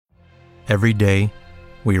Every day,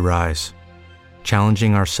 we rise,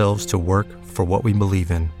 challenging ourselves to work for what we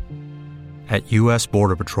believe in. At U.S.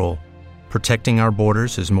 Border Patrol, protecting our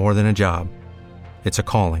borders is more than a job. It's a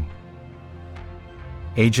calling.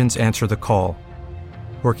 Agents answer the call,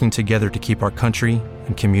 working together to keep our country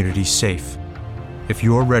and communities safe. If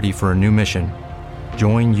you're ready for a new mission,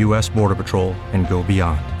 join U.S. Border Patrol and go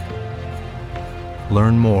beyond.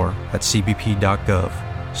 Learn more at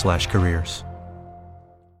cbp.gov/careers.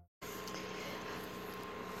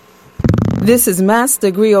 This is Master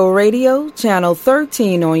Griot Radio, Channel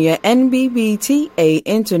 13 on your NBBTA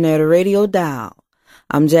Internet Radio dial.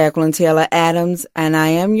 I'm Jacqueline Taylor Adams, and I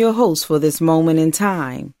am your host for this moment in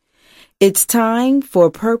time. It's time for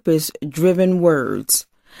purpose-driven words,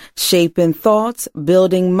 shaping thoughts,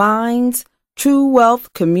 building minds, true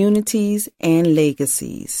wealth, communities, and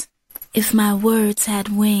legacies. If my words had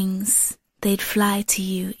wings, they'd fly to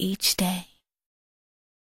you each day.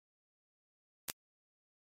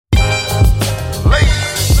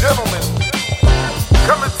 Gentlemen,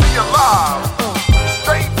 coming to you live,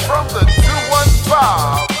 straight from the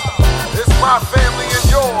 215. It's my family and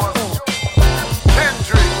yours,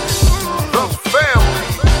 Kendrick, the family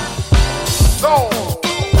soul.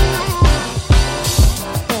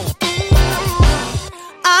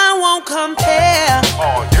 I won't compare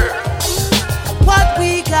what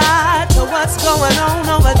we got to what's going on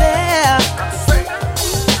over there.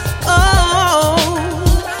 Oh,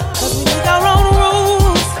 'cause we make our own rules.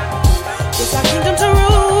 It's our kingdom to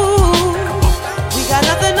rule. We got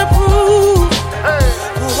nothing to prove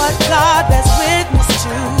for what God bears witness to.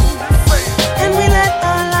 And we let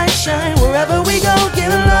our light shine wherever we go,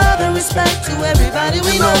 giving love and respect to everybody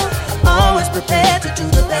we know. Always prepared to do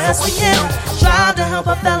the best we can. Strive to help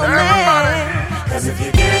a fellow man. 'Cause if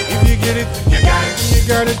you get it, you got it, you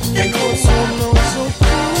got it, you know it's so cool.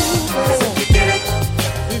 'Cause if you get it,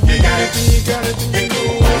 you got it, you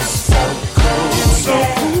know it's so cool. It's so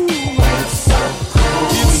cool. It's so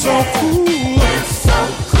cool. It's so cool. It's so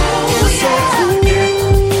cool. It's so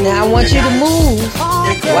cool. Now I want you to move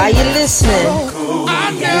while you're listening.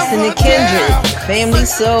 Listen to Kendrick, Family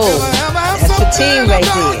Soul. That's the team right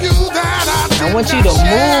there. I want you to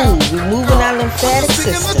move. We're moving our lymphatic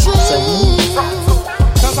system. So move.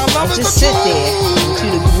 Don't just sit there. I want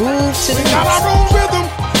you to groove to the music. Our own rhythm,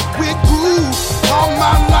 we groove. All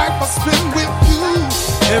my life I spend with you.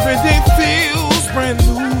 Every day feels brand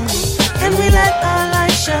new. And we let our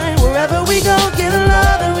light shine wherever we go, giving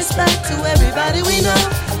love and respect to everybody we know.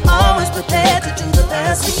 Always prepared to do the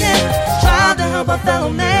best we can. Try to help a fellow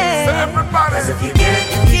man. So everybody, 'cause if you get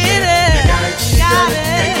it, you get it. You got it.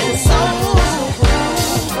 It's so cool.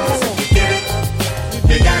 'Cause if you get it,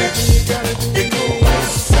 you got it. You know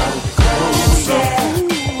it's so cool. It's so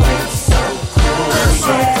cool. It's so cool. It's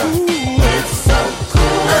so cool. It's so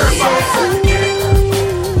cool. Everybody get it.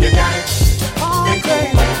 You got it.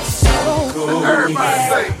 It's so cool. Everybody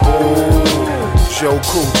say, Joe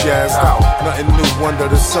Cool, jazzed out. Nothing new under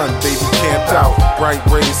the sun, baby camped out. Bright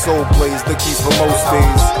rays, soul blaze, the keys for most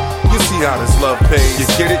days. You see how this love pays. You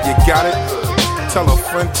get it, you got it. Tell a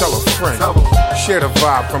friend, tell a friend. Share the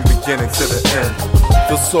vibe from beginning to the end.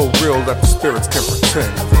 Feel so real that the spirits can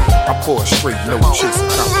pretend. I pour straight, no chasing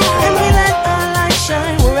comprehend. And we let our light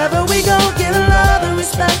shine wherever we go, giving love and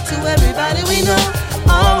respect to everybody we know.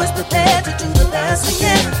 Always prepared to do the best we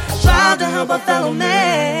can. Strive to help a fellow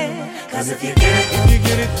man. 'Cause if you get it, you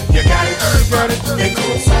got it, you got it, you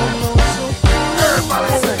know it's so cool.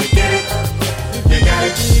 Everybody say, if you get it, you got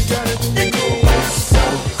it, you know it's so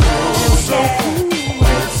cool. It's so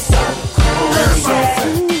cool. It's so cool. It's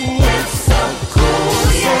so cool.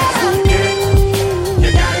 It's so cool.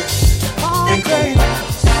 You got it,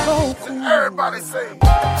 it's so cool. Everybody say.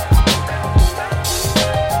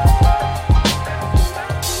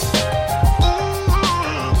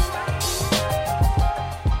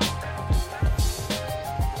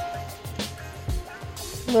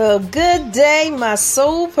 Well, good day, my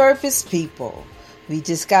soul purpose people. We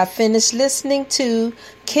just got finished listening to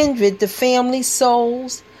Kindred, the Family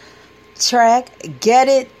Souls track, Get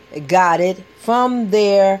It, Got It, from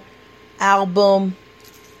their album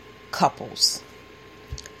Couples.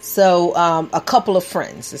 So, A Couple of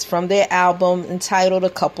Friends. It's from their album entitled A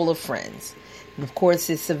Couple of Friends. And of course,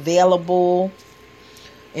 it's available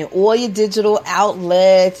in all your digital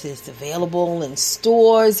outlets. It's available in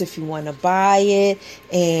stores if you want to buy it.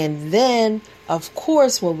 And then, of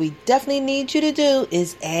course, what we definitely need you to do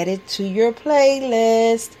is add it to your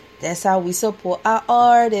playlist. That's how we support our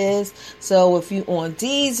artists. So if you're on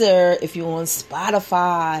Deezer, if you're on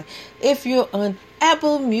Spotify, if you're on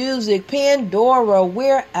Apple Music, Pandora,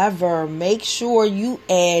 wherever, make sure you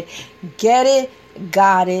add Get It,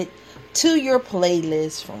 Got It to your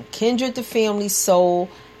playlist from Kindred the Family Soul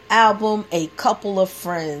album, A Couple of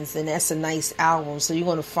Friends. And that's a nice album. So you're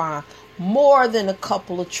going to find more than a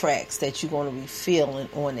couple of tracks that you're going to be feeling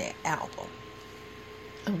on that album.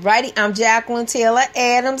 Alrighty, I'm Jacqueline Taylor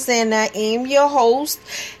Adams, and I am your host.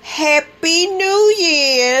 Happy New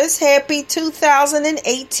Year's, happy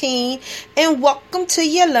 2018, and welcome to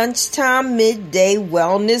your lunchtime midday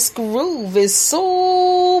wellness groove. It's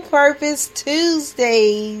Soul Purpose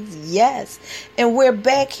Tuesdays, yes, and we're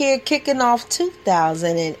back here kicking off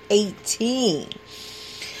 2018.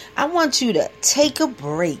 I want you to take a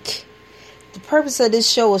break. The purpose of this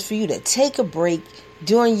show is for you to take a break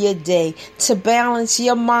during your day to balance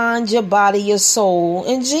your mind, your body, your soul,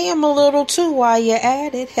 and jam a little too while you're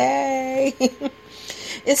at it. Hey,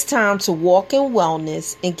 it's time to walk in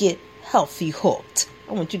wellness and get healthy hooked.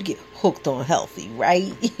 I want you to get hooked on healthy,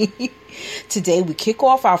 right? Today we kick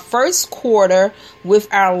off our first quarter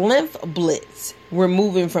with our Lymph Blitz. We're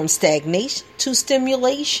moving from stagnation to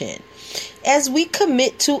stimulation as we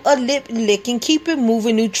commit to a lip licking, keep it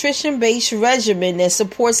moving, nutrition-based regimen that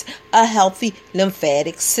supports a healthy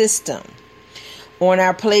lymphatic system. On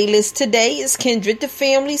our playlist today is Kindred the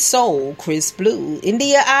Family Soul, Chris Blue,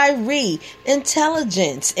 India Irie,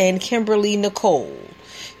 Intelligence, and Kimberly Nicole.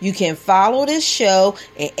 You can follow this show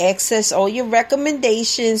and access all your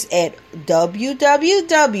recommendations at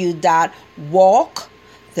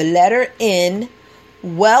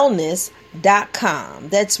www.walkwellness.com.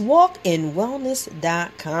 That's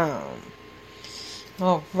walkinwellness.com.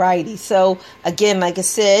 Alrighty. So again, like I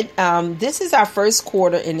said, this is our first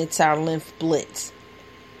quarter and it's our Lymph Blitz.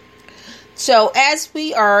 So as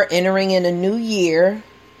we are entering in a new year,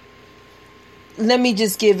 let me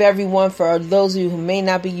just give everyone, for those of you who may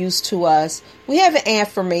not be used to us, we have an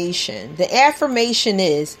affirmation. The affirmation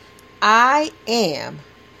is, I am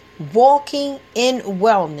walking in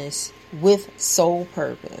wellness with soul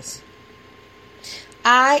purpose.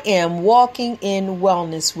 I am walking in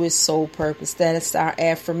wellness with soul purpose. That is our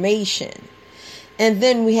affirmation. And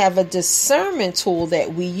then we have a discernment tool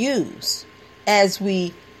that we use as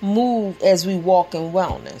we move, as we walk in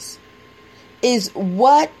wellness. Is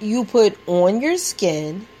what you put on your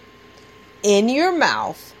skin, in your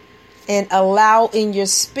mouth, and allow in your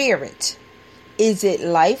spirit. Is it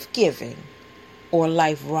life-giving or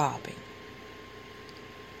life-robbing?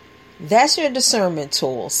 That's your discernment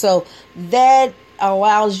tool. So that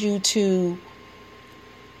allows you to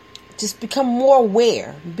just become more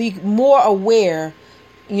aware, be more aware.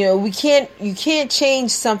 You know, you can't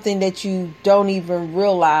change something that you don't even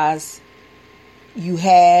realize you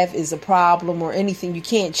have is a problem or anything. You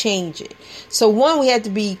can't change it. So one, we have to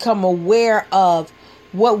become aware of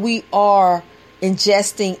what we are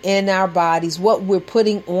ingesting in our bodies, what we're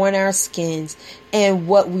putting on our skins, and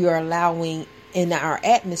what we are allowing in our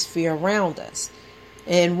atmosphere around us.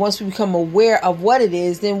 And once we become aware of what it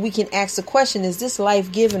is, then we can ask the question, is this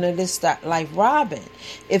life-giving or this life-robbing?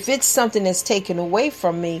 If it's something that's taken away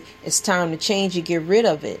from me, it's time to change it, get rid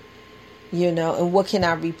of it. You know, and what can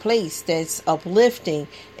I replace that's uplifting?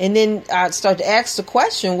 And then I start to ask the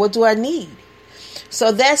question, what do I need?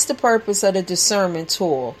 So that's the purpose of the discernment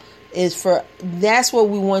tool. That's what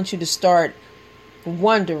we want you to start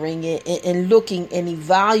wondering and looking and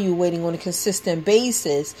evaluating on a consistent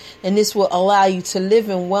basis, and this will allow you to live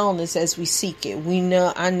in wellness as we seek it.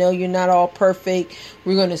 I know you're not all perfect.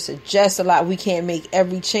 We're going to suggest a lot. We can't make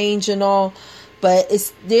every change and all, but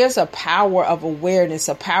there's a power of awareness,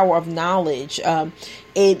 a power of knowledge.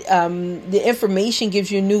 The information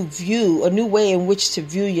gives you a new way in which to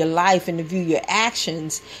view your life and to view your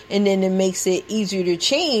actions. And then it makes it easier to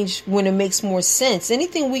change when it makes more sense.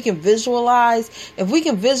 Anything we can visualize, if we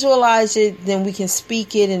can visualize it, then we can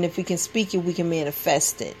speak it. And if we can speak it, we can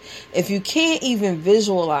manifest it. If you can't even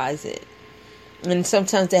visualize it, and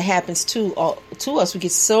sometimes that happens to us, we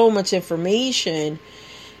get so much information,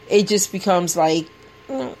 it just becomes like,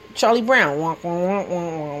 Charlie Brown.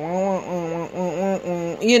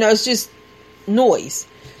 It's just noise.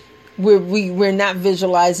 We're not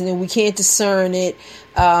visualizing it. We can't discern it.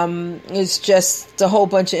 It's just a whole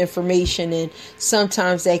bunch of information, and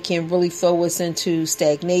sometimes that can really throw us into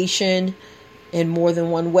stagnation in more than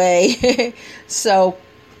one way. So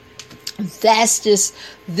that's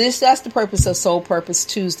the purpose of Soul Purpose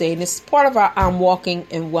Tuesday, and it's part of our I'm Walking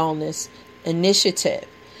in Wellness initiative.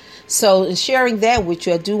 So in sharing that with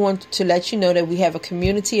you, I do want to let you know that we have a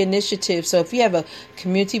community initiative. So if you have a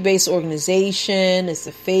community-based organization, it's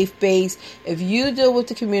a faith-based, if you deal with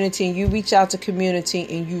the community and you reach out to community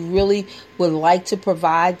and you really would like to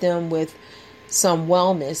provide them with some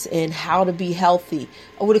wellness and how to be healthy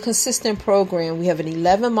with a consistent program. We have an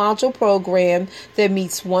 11-module program that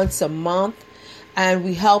meets once a month, and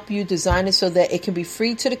we help you design it so that it can be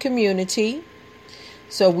free to the community.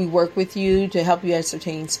 So we work with you to help you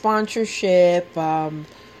ascertain sponsorship,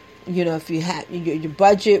 if you have your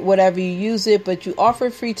budget, whatever you use it, but you offer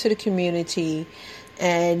it free to the community.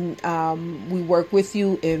 And we work with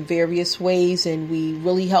you in various ways, and we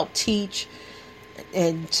really help teach.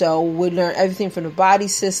 And so we learn everything from the body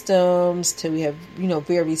systems to we have,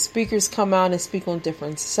 various speakers come out and speak on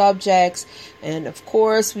different subjects. And of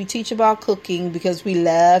course, we teach about cooking because we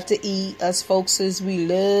love to eat. Us folkses, we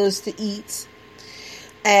love to eat.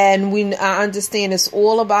 And I understand it's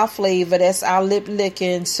all about flavor. That's our lip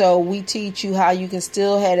licking. So we teach you how you can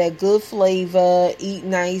still have that good flavor, eat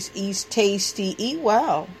nice, eat tasty, eat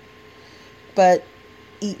well, but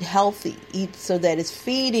eat healthy. Eat so that it's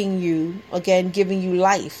feeding you, again, giving you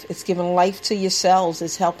life. It's giving life to your cells.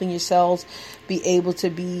 It's helping your cells be able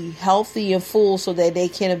to be healthy and full so that they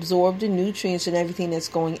can absorb the nutrients and everything that's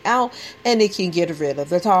going out, and they can get rid of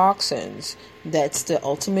the toxins. That's the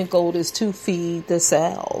ultimate goal, is to feed the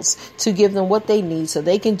cells, to give them what they need so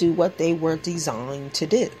they can do what they were designed to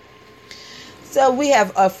do. So we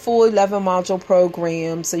have a full 11-module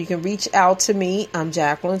program, so you can reach out to me. I'm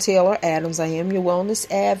Jacqueline Taylor Adams. I am your wellness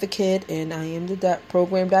advocate, and I am the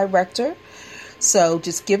program director. So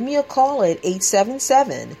just give me a call at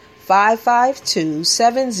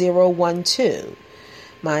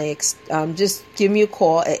 877-552-7012. Just give me a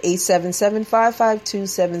call at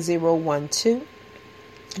 877-552-7012.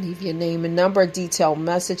 Leave your name and number, a detailed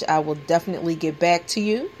message. I will definitely get back to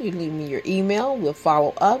you. You leave me your email. We'll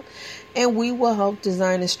follow up, and we will help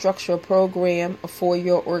design and structure a program for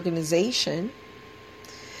your organization.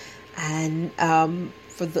 And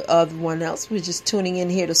for the other one else, we're just tuning in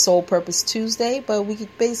here to Soul Purpose Tuesday, but we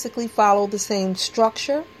basically follow the same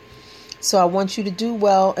structure. So I want you to do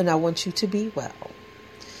well, and I want you to be well.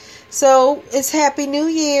 So it's Happy New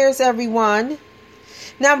Year's, everyone.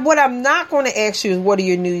 Now, what I'm not going to ask you is what are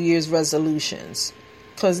your New Year's resolutions?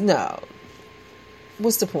 Because no,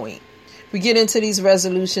 what's the point? We get into these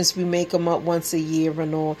resolutions, we make them up once a year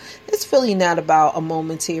and all. It's really not about a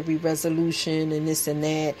momentary resolution and this and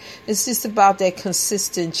that. It's just about that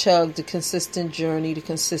consistent chug, the consistent journey, the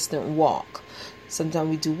consistent walk.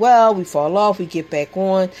 Sometimes we do well, we fall off, we get back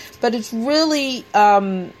on. But it's really,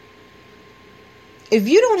 if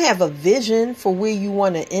you don't have a vision for where you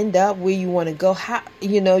want to end up, where you want to go,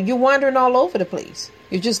 you're wandering all over the place.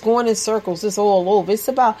 You're just going in circles. It's all over. It's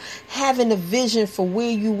about having a vision for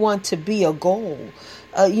where you want to be, a goal,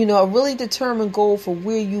 a really determined goal for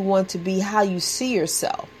where you want to be, how you see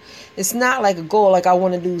yourself. It's not like a goal like I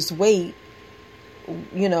want to lose weight.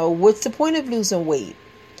 What's the point of losing weight?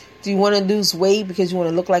 Do you want to lose weight because you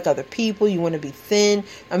want to look like other people? You want to be thin?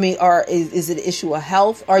 Or is it an issue of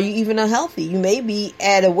health? Are you even unhealthy? You may be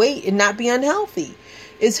at a weight and not be unhealthy.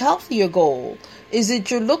 Is health your goal? Is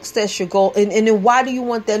it your looks that's your goal? And then why do you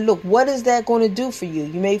want that look? What is that going to do for you?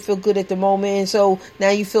 You may feel good at the moment, and so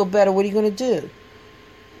now you feel better. What are you going to do?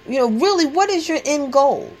 Really, what is your end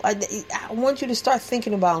goal? I want you to start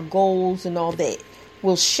thinking about goals and all that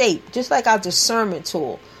will shape, just like our discernment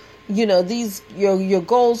tool. These your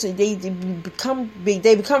goals, they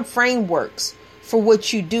become frameworks for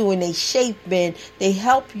what you do, and they shape and they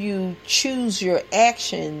help you choose your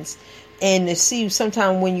actions and to see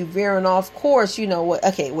sometime when you're veering off course,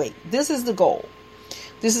 okay, wait, this is the goal.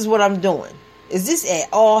 This is what I'm doing. Is this at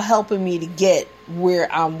all helping me to get where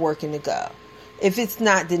I'm working to go? If it's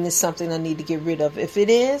not, then it's something I need to get rid of. If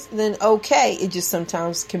it is, then okay. It just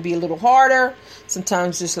sometimes can be a little harder.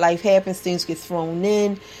 Sometimes just life happens, things get thrown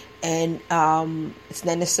in. And it's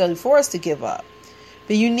not necessarily for us to give up.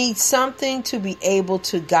 But you need something to be able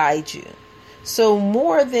to guide you. So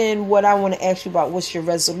more than what I want to ask you about, what's your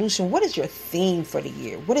resolution? What is your theme for the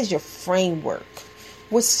year? What is your framework?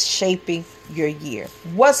 What's shaping your year?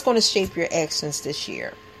 What's going to shape your actions this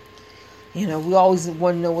year? We always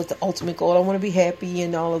want to know what the ultimate goal. I want to be happy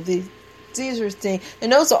and all of these. These are things,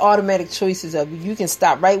 and those are automatic choices of you. You can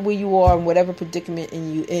stop right where you are in whatever predicament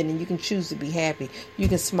you in, and you can choose to be happy. You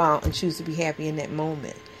can smile and choose to be happy in that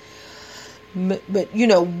moment. But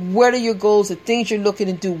what are your goals, the things you're looking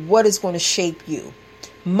to do? What is going to shape you?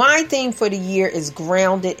 My theme for the year is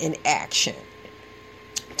grounded in action.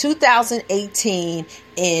 2018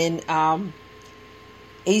 in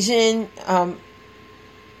Asian,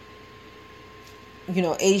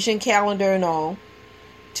 Asian calendar and all.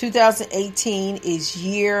 2018 is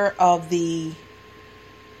year of the,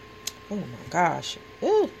 oh my gosh,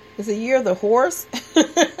 it's a year of the horse.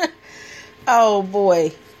 Oh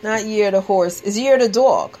boy, not year of the horse. It's year of the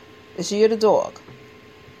dog. It's year of the dog.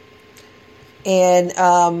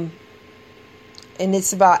 And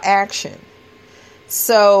it's about action.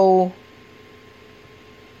 So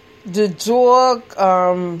the dog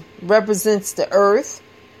represents the earth.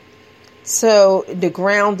 So the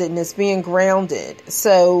groundedness, being grounded.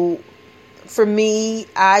 So for me,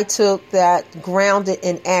 I took that grounded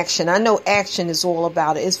in action. I know action is all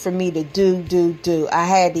about it. It's for me to do. I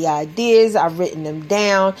had the ideas. I've written them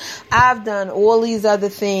down. I've done all these other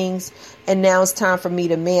things. And now it's time for me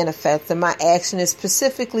to manifest. And my action is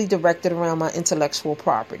specifically directed around my intellectual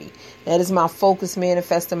property. That is my focus,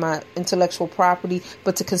 manifesting my intellectual property,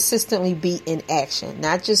 but to consistently be in action.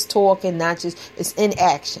 Not just talking, it's in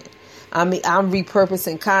action. I'm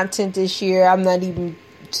repurposing content this year. I'm not even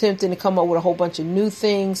attempting to come up with a whole bunch of new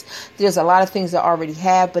things. There's a lot of things I already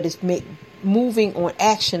have, but it's moving on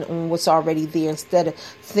action on what's already there instead of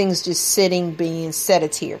things just sitting, being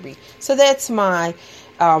sedentary. So that's my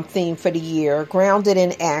theme for the year, grounded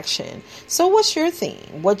in action. So what's your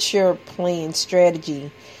theme? What's your plan,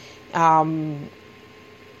 strategy? Once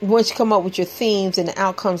you come up with your themes and the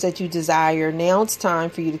outcomes that you desire, now it's time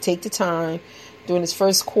for you to take the time during this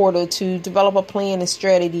first quarter to develop a plan and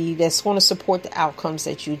strategy that's going to support the outcomes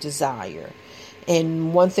that you desire.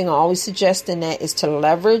 And one thing I always suggest in that is to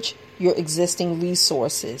leverage your existing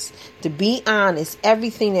resources. To be honest,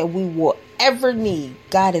 everything that we will ever need,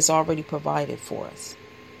 God has already provided for us.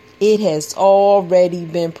 It has already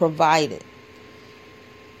been provided.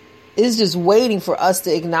 It's just waiting for us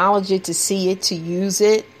to acknowledge it, to see it, to use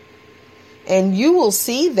it. And you will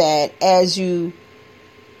see that as you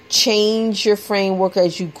change your framework,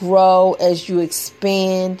 as you grow, as you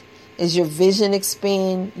expand, as your vision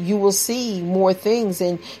expand, you will see more things,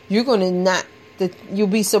 and you'll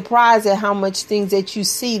be surprised at how much things that you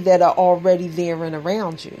see that are already there and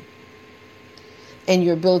around you, and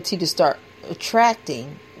your ability to start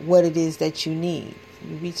attracting what it is that you need.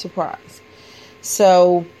 You'll be surprised.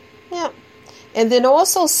 So, yeah. And then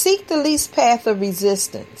also seek the least path of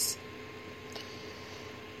resistance.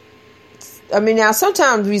 I mean, now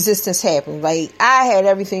sometimes resistance happens. Like, I had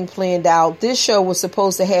everything planned out. This show was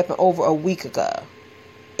supposed to happen over a week ago.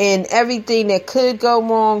 And everything that could go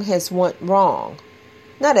wrong has went wrong.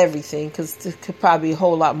 Not everything, because there could probably be a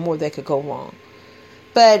whole lot more that could go wrong.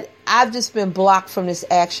 But I've just been blocked from this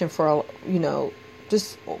action for,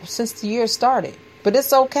 just since the year started. But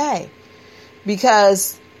it's okay.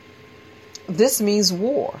 Because this means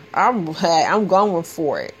war. I'm going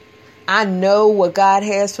for it. I know what God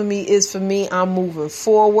has for me is for me. I'm moving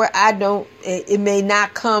forward. It may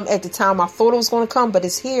not come at the time I thought it was going to come, but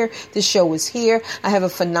it's here. The show is here. I have a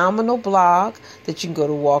phenomenal blog that you can go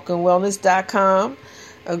to walkandwellness.com.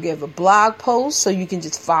 I'll give a blog post so you can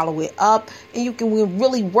just follow it up, and you can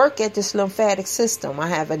really work at this lymphatic system. I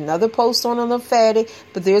have another post on the lymphatic,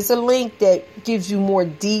 but there's a link that gives you more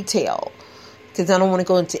detail, because I don't want to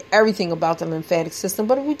go into everything about the lymphatic system,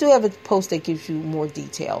 but we do have a post that gives you more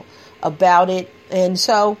detail about it. And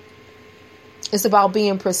so it's about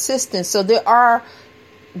being persistent. So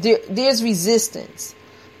there's resistance,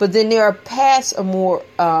 but then there are paths or more.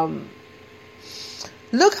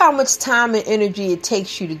 Look how much time and energy it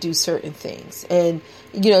takes you to do certain things. And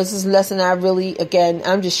this is a lesson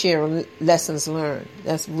I'm just sharing lessons learned.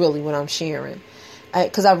 That's really what I'm sharing,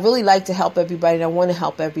 because I really like to help everybody and I want to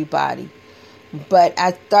help everybody. But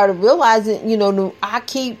I started realizing, I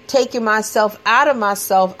keep taking myself out of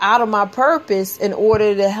my purpose in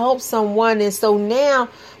order to help someone. And so now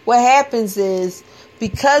what happens is,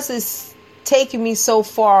 because it's taking me so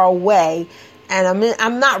far away and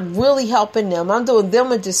I'm not really helping them, I'm doing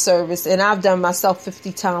them a disservice, and I've done myself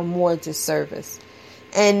 50 times more disservice.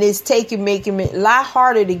 And it's making it a lot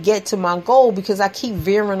harder to get to my goal because I keep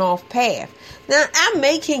veering off path. Now,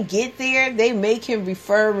 I can get there. They can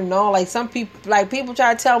refer and all. Like some people, people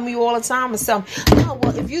try to tell me all the time or something. Oh,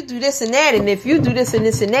 well, if you do this and that, and if you do this and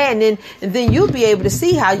this and that, and then you'll be able to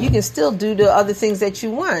see how you can still do the other things that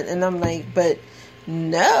you want. And I'm like, but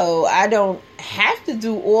no, I don't have to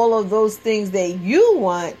do all of those things that you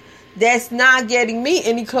want. That's not getting me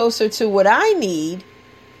any closer to what I need.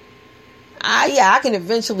 I can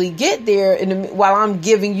eventually get there while I'm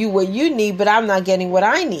giving you what you need, but I'm not getting what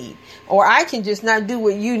I need. Or I can just not do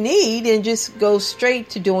what you need and just go straight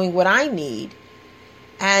to doing what I need.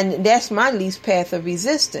 And that's my least path of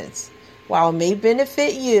resistance. While it may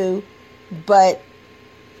benefit you, but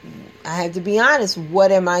I have to be honest,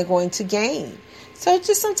 what am I going to gain? So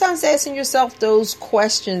just sometimes asking yourself those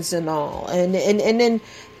questions and all. And then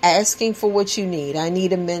asking for what you need. I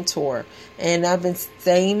need a mentor. And I've been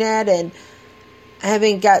saying that, and I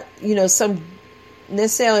haven't got, some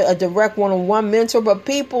necessarily a direct one-on-one mentor, but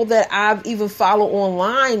people that I've even followed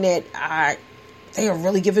online that they are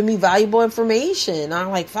really giving me valuable information.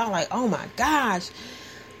 I felt like, oh my gosh.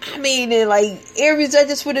 I mean, in like areas I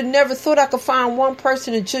just would have never thought I could find one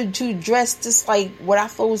person to address just like what I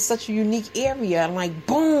thought was such a unique area. I'm like,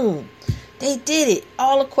 boom, they did it.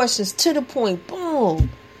 All the questions to the point, boom.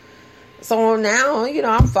 So now,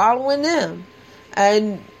 I'm following them.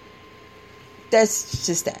 And that's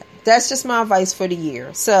just that. That's just my advice for the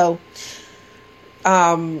year. So,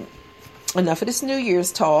 enough of this New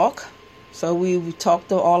Year's talk. So we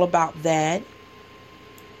talked all about that.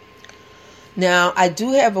 Now, I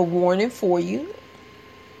do have a warning for you.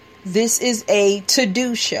 This is a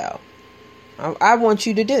to-do show. I want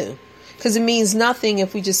you to do. Because it means nothing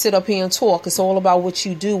if we just sit up here and talk. It's all about what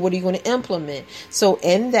you do. What are you going to implement? So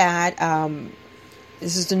in that,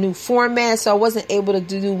 this is the new format. So I wasn't able to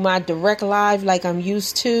do my direct live like I'm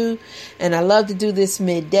used to. And I love to do this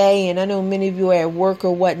midday. And I know many of you are at work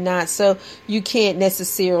or whatnot. So you can't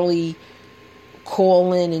necessarily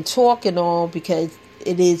call in and talk and all because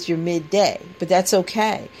it is your midday. But that's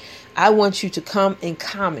okay. I want you to come and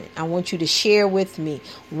comment. I want you to share with me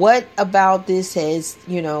what about this has,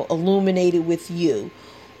 illuminated with you.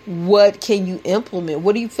 What can you implement?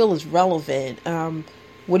 What do you feel is relevant?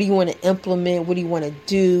 What do you want to implement? What do you want to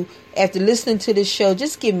do? After listening to this show,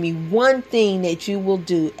 just give me one thing that you will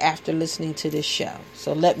do after listening to this show.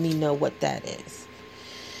 So let me know what that is.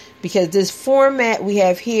 Because this format we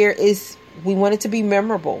have here we want it to be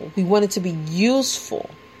memorable. We want it to be useful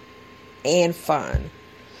and fun.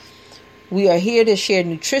 We are here to share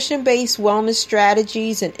nutrition-based wellness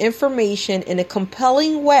strategies and information in a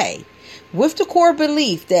compelling way with the core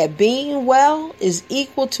belief that being well is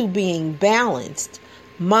equal to being balanced,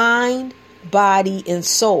 mind, body, and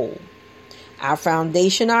soul. Our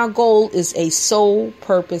foundation, our goal is a soul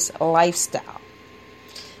purpose lifestyle.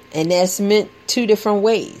 And that's meant two different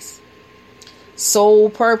ways. Soul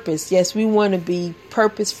purpose. Yes, we want to be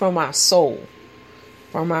purpose from our soul.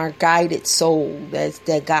 From our guided soul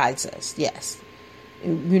that guides us. Yes.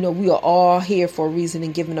 We are all here for a reason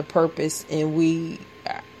and given a purpose. And we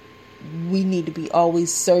need to be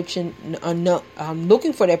always searching,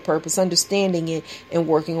 looking for that purpose, understanding it, and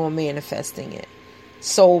working on manifesting it.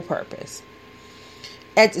 Soul purpose.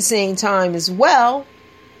 At the same time as well,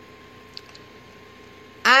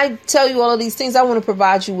 I tell you all of these things. I want to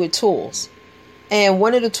provide you with tools. And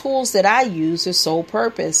one of the tools that I use is Soul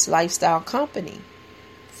Purpose Lifestyle Company.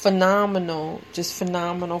 Phenomenal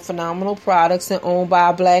products, and owned by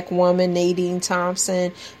a black woman, Nadine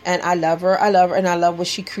Thompson. And I love her, and I love what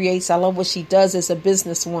she creates. I love what she does as a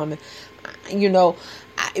businesswoman. I know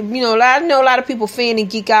a lot of people fan and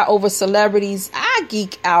geek out over celebrities. I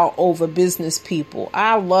geek out over business people.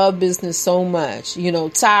 I love business so much.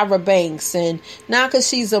 Tyra Banks, and not because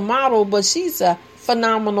she's a model, but she's a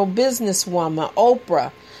phenomenal businesswoman.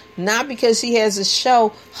 Oprah, not because she has a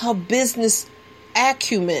show, her business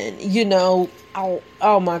acumen,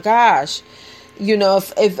 oh my gosh,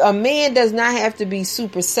 if a man does not have to be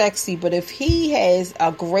super sexy, but if he has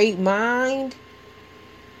a great mind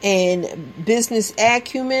and business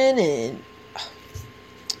acumen, and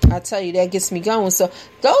I tell you, that gets me going. So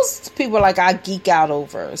those people I geek out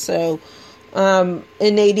over. So and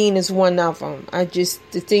Nadine is one of them.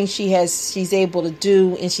 The things she's able to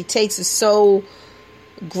do, and she takes it so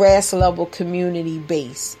grass level community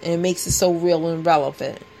base and makes it so real and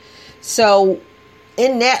relevant. So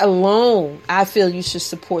in that alone, I feel you should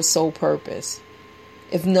support Soul Purpose.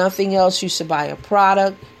 If nothing else, you should buy a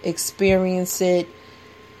product, experience it.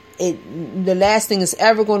 The last thing it's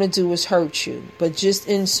ever going to do is hurt you, but just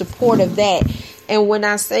in support of that. And when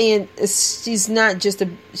I say she's not just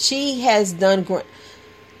she has done great.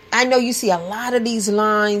 I know you see a lot of these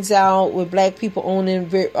lines out with black people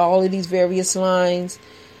owning all of these various lines,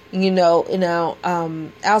 outside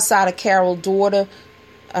of Carol's daughter,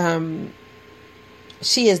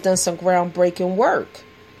 she has done some groundbreaking work.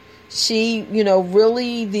 She,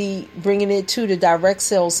 really bringing it to the direct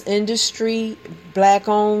sales industry, black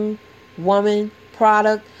owned woman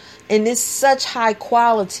product, and it's such high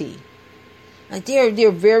quality. Like there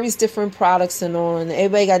are various different products and all, and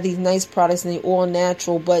everybody got these nice products and they're all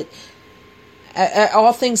natural, but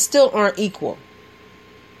all things still aren't equal.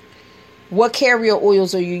 What carrier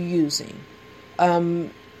oils are you using? All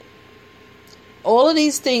of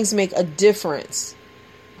these things make a difference.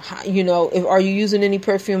 Are you using any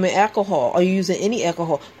perfume and alcohol? Are you using any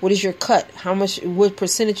alcohol? What is your cut? What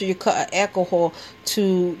percentage of your cut of alcohol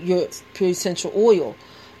to your pure essential oil?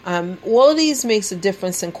 All of these makes a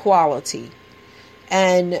difference in quality.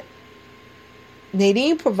 And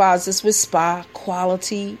Nadine provides us with spa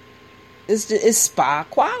quality It's spa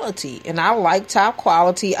quality, and I like top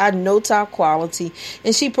quality. I know top quality,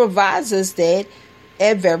 and she provides us that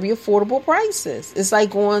at very affordable prices. It's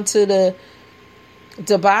like going to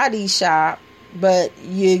the body shop, but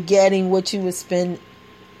you're getting what you would spend.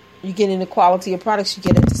 You're getting the quality of products you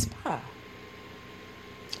get at the spa.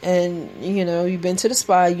 And, you know, you've been to the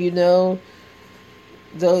spa, you know,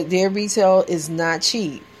 their retail is not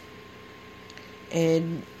cheap.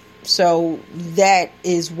 And so that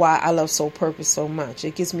is why I love Soul Purpose so much.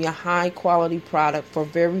 It gives me a high quality product for a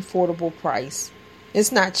very affordable price.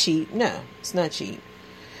 It's not cheap. No, it's not cheap.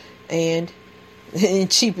 And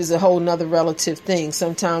cheap is a whole nother relative thing.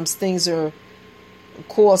 Sometimes things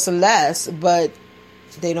cost less, but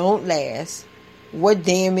they don't last. What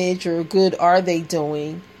damage or good are they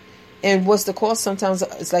doing? And what's the cost? Sometimes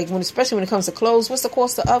it's like, especially when it comes to clothes, what's the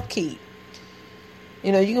cost of upkeep?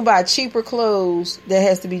 You know, you can buy cheaper clothes that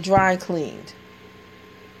has to be dry cleaned.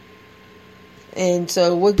 And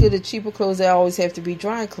so what good are cheaper clothes that always have to be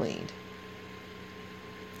dry cleaned?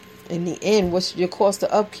 In the end, what's your cost of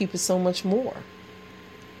upkeep is so much more.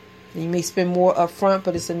 You may spend more up front,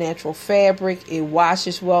 but it's a natural fabric. It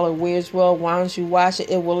washes well, it wears well. Once you wash it,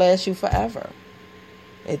 it will last you forever.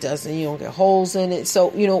 It doesn't, you don't get holes in it.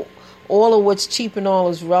 So, you know, all of what's cheap and all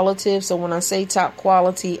is relative. So when I say top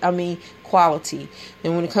quality, I mean quality.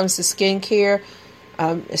 And when it comes to skincare,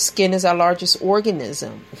 skin is our largest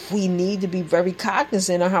organism. We need to be very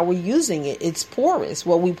cognizant of how we're using it. It's porous.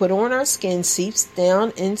 What we put on our skin seeps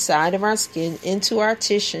down inside of our skin into our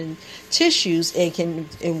tissues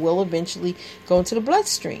and will eventually go into the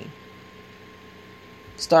bloodstream.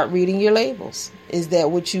 Start reading your labels. Is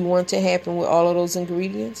that what you want to happen with all of those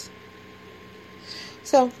ingredients?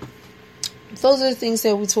 So, those are the things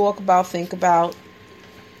that we talk about, think about,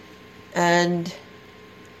 and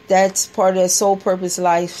that's part of that Soul Purpose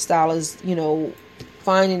lifestyle is, you know,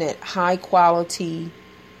 finding that high quality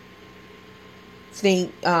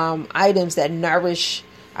items that nourish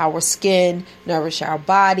our skin, nourish our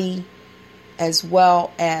body, as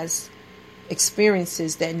well as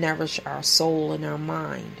experiences that nourish our soul and our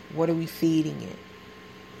mind. What are we feeding it?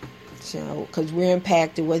 So, because we're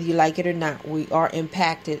impacted, whether you like it or not, we are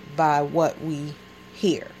impacted by what we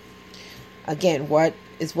hear. Again, what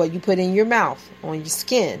is what you put in your mouth, on your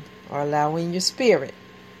skin, or allow in your spirit.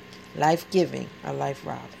 Life-giving or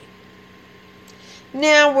life-robbing.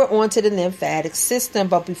 Now we're on to the lymphatic system.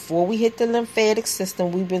 But before we hit the lymphatic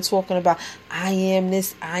system, we've been talking about I am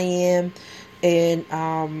this, I am, and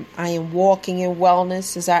I am walking in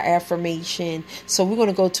wellness is our affirmation. So we're going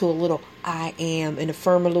to go to a little I am and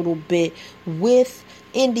affirm a little bit with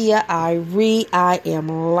India Irie. I am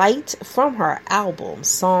light from her album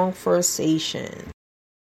Song Versation.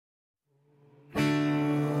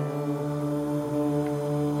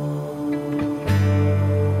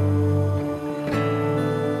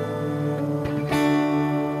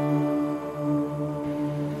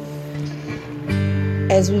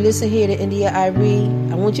 As we listen here to India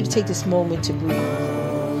Irie, I want you to take this moment to breathe.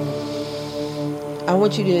 I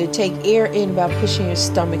want you to take air in by pushing your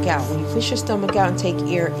stomach out. When you push your stomach out and take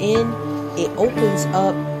air in, it opens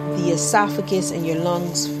up the esophagus and your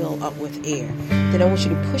lungs fill up with air. Then I want you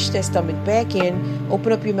to push that stomach back in,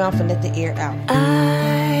 open up your mouth and let the air out.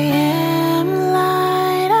 I am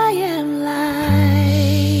light, I am light.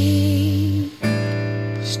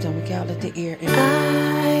 Push stomach out, let the air in.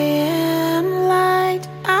 I am light,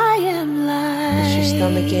 I am light. Push your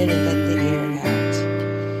stomach in and let the air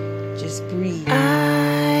out. Just breathe. I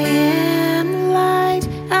am light,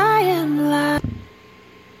 I am light.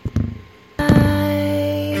 I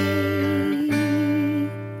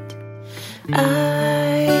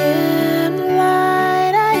am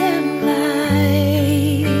light, I am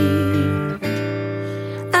light.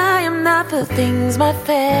 I am not the things my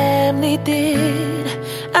family did.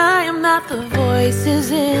 I am not the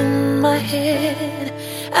voices in my head.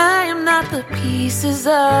 I am not the pieces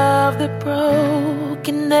of the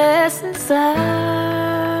brokenness inside.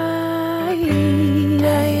 I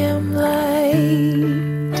am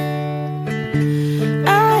light.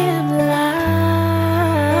 I am light.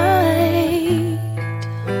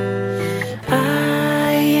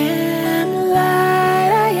 I am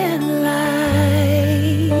light. I am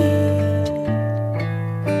light.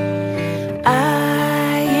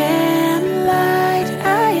 I am light.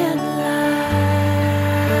 I am light.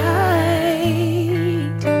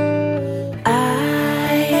 I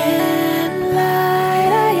am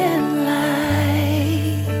light. I am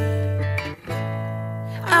light.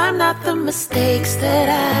 I'm not the mistakes that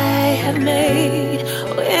I have made,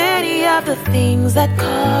 or any of the things that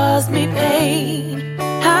caused me pain.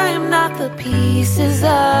 I am not the pieces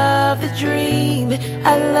of the dream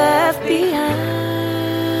I left behind.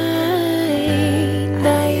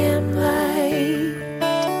 I am light.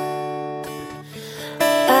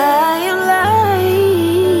 I am light.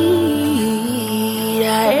 I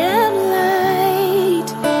am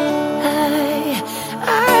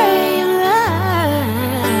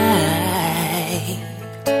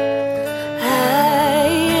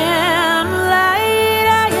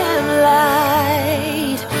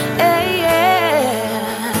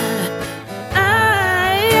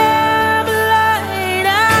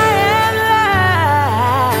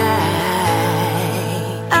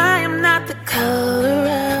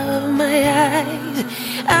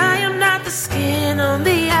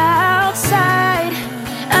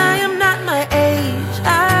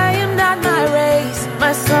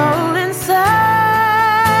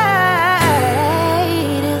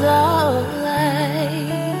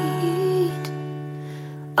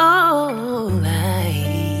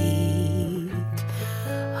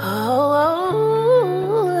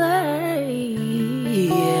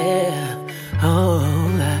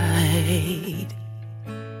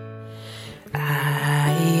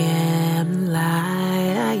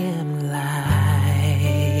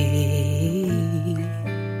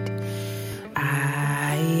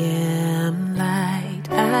light.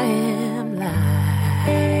 I am light.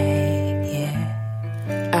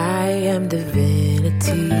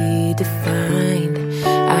 Divinity defined.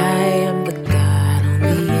 I am the God on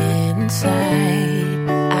the inside.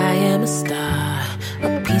 I am a star,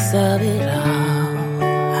 a piece of it all. I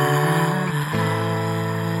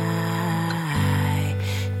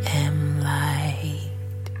am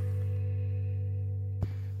light.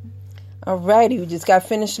 Alrighty, we just got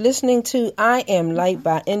finished listening to I Am Light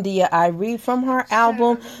by India Irie from her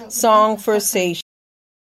album Song for Sation.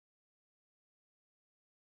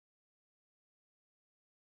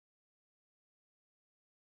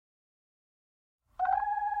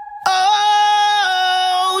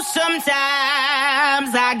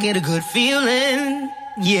 Sometimes I get a good feeling,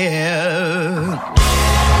 yeah.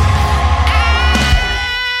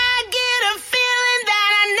 I get a feeling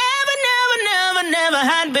that I never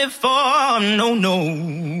had before, no.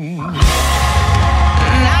 And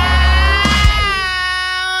I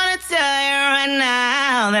wanna tell you right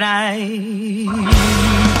now that I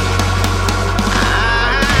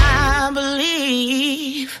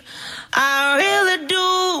believe, I really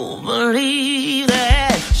do believe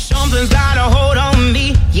that something's got a hold on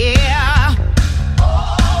me, yeah.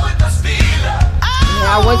 Oh, it must be love.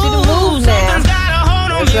 Now I want you to move now.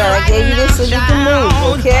 That's right, I gave you this so you can move,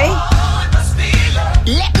 okay?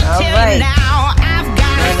 Alright.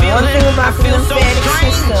 And the one thing about the lymphatic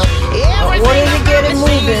system, in order to get it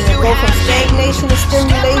moving and go from stagnation to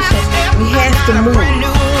stimulation, we have to move.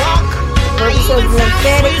 The purpose of the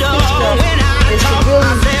lymphatic system is to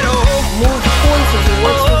really move poisons. It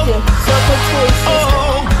works with the circulatory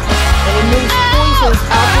system. And it moves poisons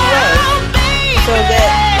out the way so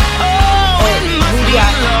that we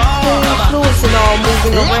got fluids and all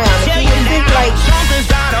moving around. If you think like,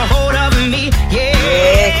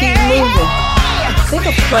 yeah, keep moving. Think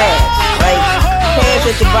of crabs, like crabs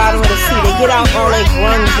at the bottom of the sea. They get out all their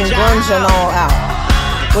grunge and all out.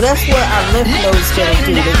 Well, that's what our lymph nodes gonna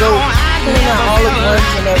do. They go clean out all the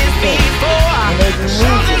grunge and everything, and they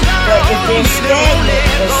remove it. But if they're stagnant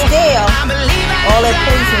or stale, all that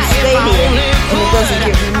poison stay there and it doesn't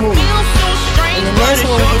get removed. And then that's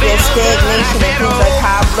when we get that stagnation and things like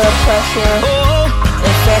high blood pressure,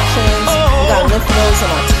 infections. We got lymph nodes in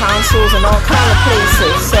our tonsils and all kind of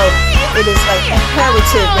places. So it is like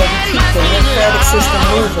imperative that we keep the lymphatic system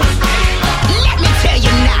moving. Let me tell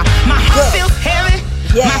you now, my heart feels heavy.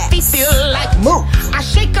 Yes. My feet feel like move. I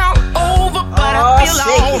shake all over, but I feel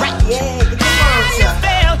alright. Yeah, get your arms up.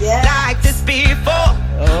 Felt like this before.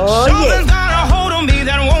 Oh, something's got a hold on me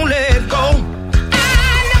that won't let go.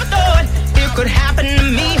 I never thought it could happen to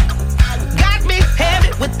me. Got me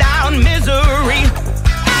heavy without misery.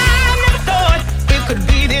 I never thought it could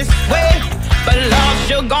be this way, but love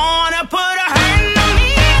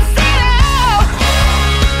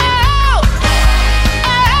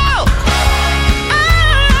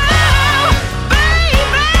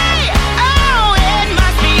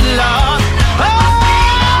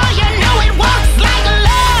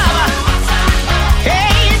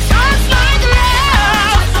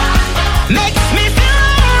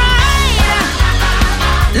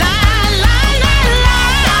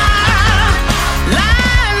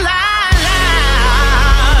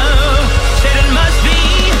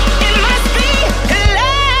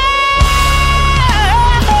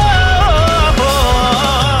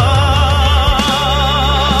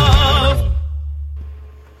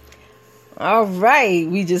right.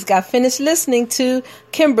 We just got finished listening to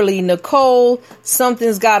Kimberly Nicole,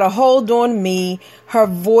 Something's Got a Hold on Me, her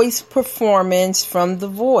voice performance from The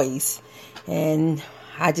Voice. And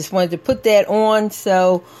I just wanted to put that on.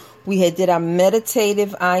 So we had did our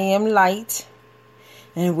meditative I Am Light,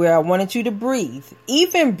 and where I wanted you to breathe.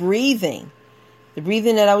 Even breathing, the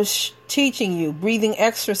breathing that I was teaching you, breathing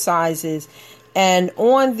exercises. And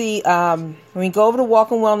on the, when you go over to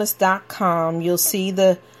walkingwellness.com, you'll see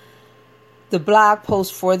the blog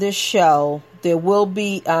post for this show. There will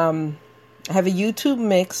be, I have a YouTube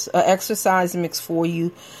mix, an exercise mix for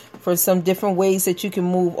you for some different ways that you can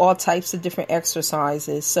move all types of different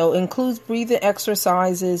exercises. So it includes breathing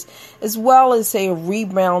exercises, as well as, say, a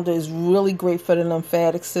rebounder is really great for the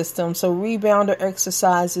lymphatic system. So rebounder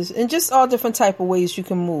exercises and just all different type of ways you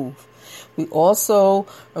can move. We also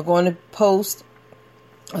are going to post,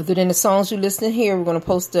 other than the songs you listen to here, we're going to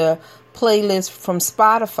post a playlist from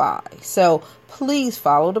Spotify. So please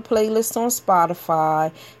follow the playlist on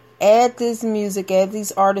Spotify. Add this music, add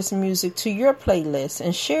these artists' music to your playlist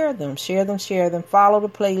and share them. Follow the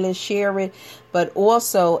playlist, share it, but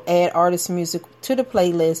also add artist music to the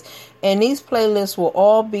playlist. And these playlists will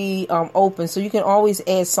all be open, so you can always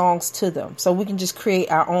add songs to them. So we can just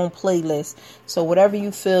create our own playlist. So whatever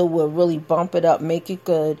you feel will really bump it up, make it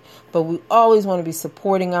good. But we always want to be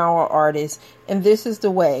supporting our artists. And this is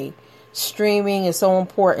the way. Streaming is so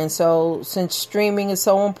important. So since streaming is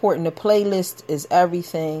so important, the playlist is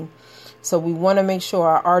everything. So we want to make sure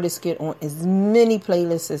our artists get on as many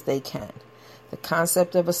playlists as they can. The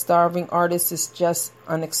concept of a starving artist is just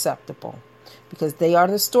unacceptable, because they are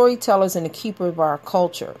the storytellers and the keeper of our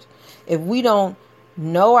culture. If we don't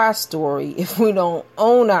know our story, if we don't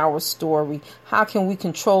own our story, how can we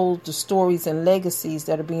control the stories and legacies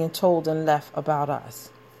that are being told and left about us?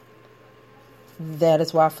 That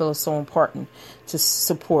is why I feel it's so important to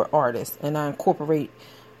support artists, and I incorporate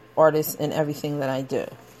artists in everything that I do.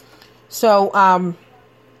 So,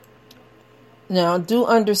 now do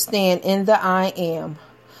understand, in the I am,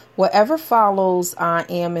 whatever follows I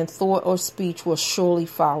am in thought or speech will surely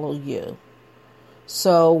follow you.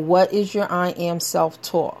 So what is your I am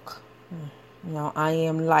self-talk? I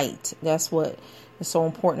am light. That's what is so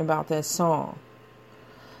important about that song.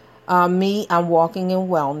 Me, I'm walking in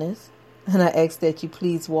wellness. And I ask that you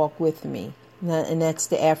please walk with me. And that's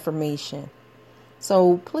the affirmation.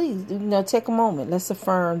 So please, take a moment. Let's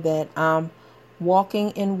affirm that I'm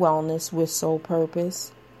walking in wellness with soul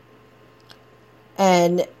purpose.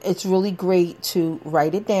 And it's really great to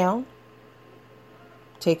write it down.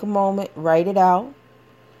 Take a moment, write it out.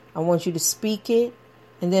 I want you to speak it.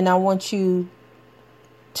 And then I want you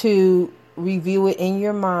to review it in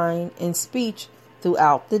your mind and speech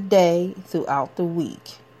throughout the day, throughout the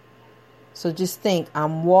week. So just think,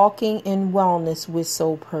 I'm walking in wellness with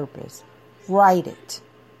soul purpose. Write it.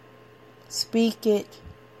 Speak it.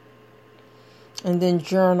 And then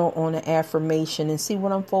journal on an affirmation and see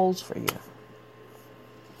what unfolds for you.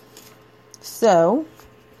 So,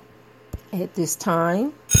 at this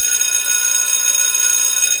time,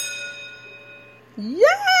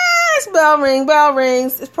 yes, bell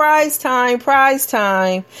rings. It's prize time.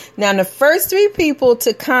 Now, the first 3 people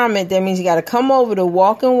to comment, that means you got to come over to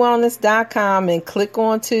walkingwellness.com and click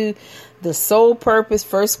onto the Soul Purpose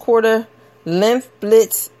First Quarter Lymph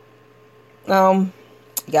Blitz. You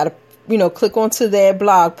got to, click onto that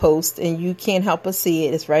blog post, and you can't help but see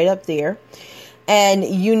it. It's right up there. And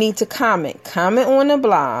you need to comment on the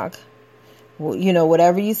blog.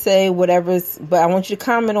 Whatever you say, but I want you to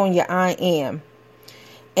comment on your I am.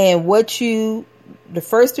 And the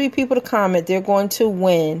first 3 people to comment, they're going to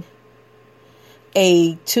win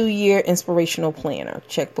a 2-year inspirational planner,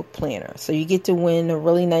 checkbook planner. So you get to win a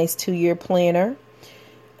really nice 2-year planner.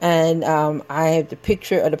 And I have the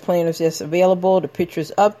picture of the planners that's available. The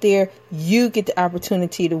picture's up there. You get the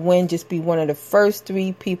opportunity to win. Just be one of the first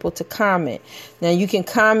 3 people to comment. Now, you can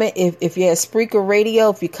comment if you're at Spreaker Radio.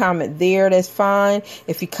 If you comment there, that's fine.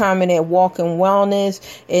 If you comment at Walk in Wellness,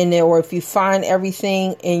 or if you find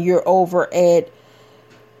everything and you're over at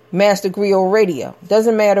Master Griot Radio,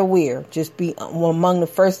 doesn't matter where. Just be among the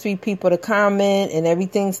first 3 people to comment, and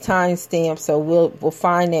everything's time stamped. So we'll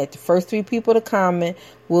find that the first 3 people to comment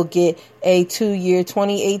will get a 2-year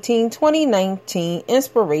 2018-2019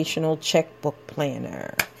 inspirational checkbook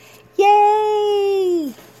planner.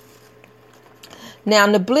 Yay! Now,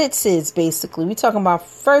 the Blitz is basically, we're talking about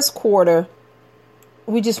first quarter.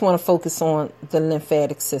 We just want to focus on the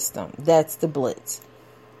lymphatic system. That's the Blitz.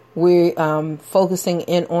 We're focusing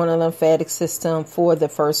on the lymphatic system for the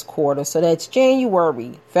first quarter. So that's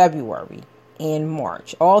January, February, and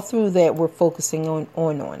March. All through that, we're focusing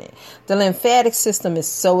on it. The lymphatic system is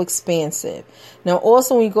so expansive. Now,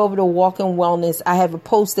 also, when you go over to Walk in Wellness, I have a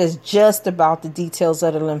post that's just about the details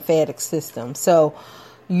of the lymphatic system. So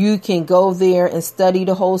you can go there and study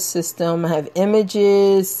the whole system. I have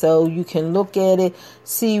images so you can look at it,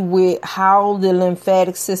 see how the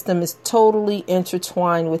lymphatic system is totally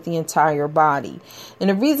intertwined with the entire body. And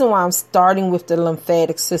the reason why I'm starting with the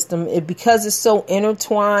lymphatic system is because it's so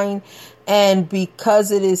intertwined and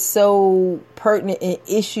because it is so pertinent in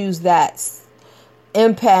issues that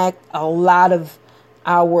impact a lot of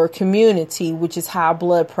our community, which is high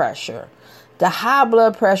blood pressure. The high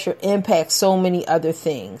blood pressure impacts so many other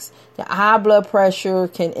things. The high blood pressure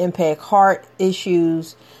can impact heart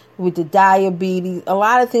issues with the diabetes. A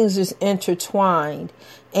lot of things is intertwined.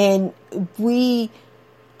 And we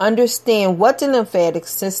understand what the lymphatic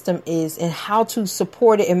system is and how to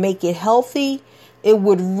support it and make it healthy. It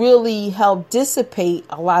would really help dissipate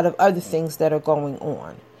a lot of other things that are going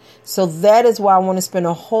on. So that is why I want to spend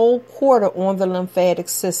a whole quarter on the lymphatic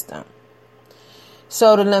system.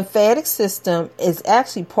 So the lymphatic system is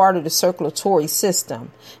actually part of the circulatory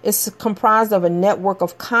system. It's comprised of a network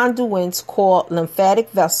of conduits called lymphatic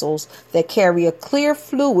vessels that carry a clear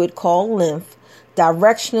fluid called lymph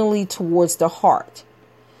directionally towards the heart.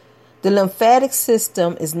 The lymphatic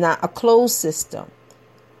system is not a closed system.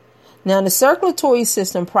 Now, the circulatory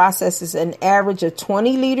system processes an average of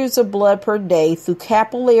 20 liters of blood per day through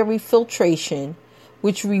capillary filtration,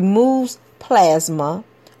 which removes plasma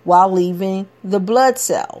while leaving the blood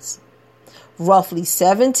cells. Roughly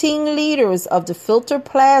 17 liters of the filtered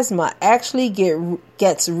plasma actually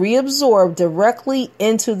gets reabsorbed directly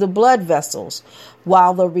into the blood vessels,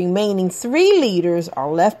 while the remaining 3 liters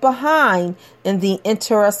are left behind in the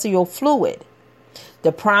interstitial fluid.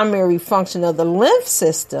 The primary function of the lymph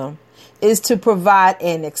system is to provide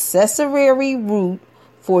an accessory route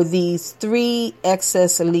for these 3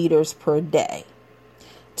 excess liters per day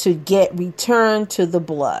to get returned to the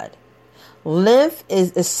blood. Lymph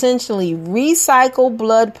is essentially recycled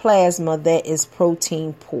blood plasma that is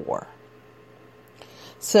protein poor.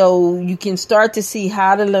 So you can start to see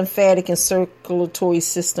how the lymphatic and circulatory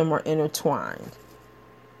system are intertwined.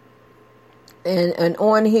 And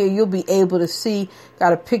on here, you'll be able to see,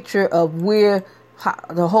 got a picture of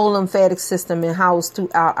the whole lymphatic system and how it's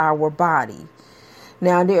throughout our body.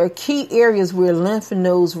 Now, there are key areas where lymph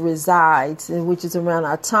nodes resides, which is around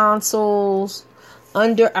our tonsils,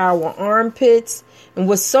 under our armpits. And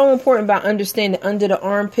what's so important about understanding under the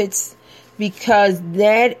armpits, because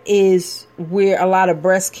that is where a lot of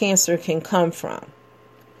breast cancer can come from.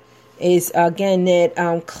 Is again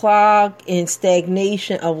that clog and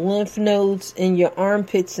stagnation of lymph nodes in your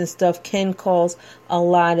armpits and stuff can cause a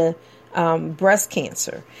lot of breast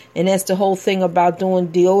cancer. And that's the whole thing about doing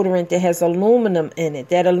deodorant that has aluminum in it.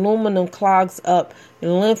 That aluminum clogs up the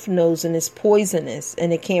lymph nodes and it's poisonous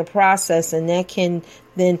and it can't process, and that can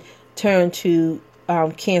then turn to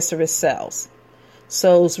cancerous cells.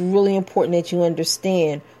 So it's really important that you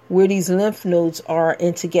understand where these lymph nodes are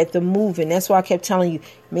and to get them moving. That's why I kept telling you,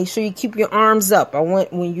 make sure you keep your arms up. I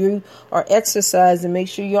want, when you are exercising, make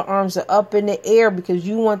sure your arms are up in the air, because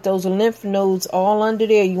you want those lymph nodes all under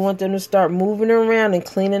there. You want them to start moving around and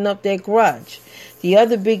cleaning up that grudge. The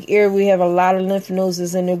other big area we have a lot of lymph nodes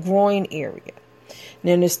is in the groin area.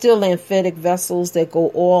 Now, there's still lymphatic vessels that go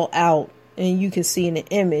all out, and you can see in the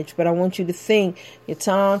image, but I want you to think your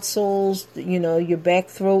tonsils, your back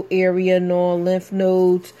throat area, and all lymph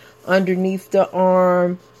nodes underneath the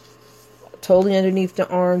arm, totally underneath the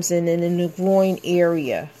arms, and then in the groin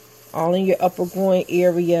area, all in your upper groin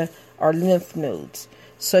area are lymph nodes.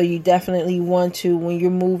 So you definitely want to, when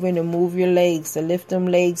you're moving, to move your legs, to lift them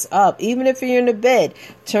legs up. Even if you're in the bed,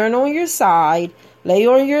 turn on your side, lay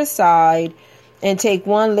on your side, and take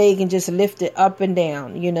one leg and just lift it up and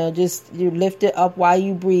down. You lift it up while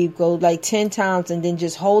you breathe. Go like 10 times and then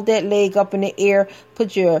just hold that leg up in the air.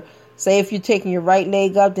 Say if you're taking your right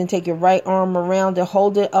leg up, then take your right arm around and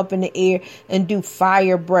hold it up in the air and do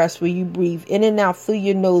fire breaths where you breathe in and out through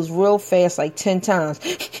your nose real fast, like 10 times.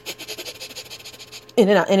 In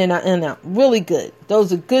and out, in and out, in and out. Really good.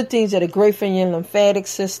 Those are good things that are great for your lymphatic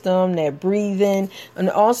system, that breathing. And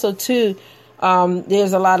also, too,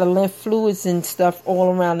 there's a lot of lymph fluids and stuff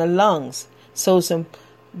all around the lungs. So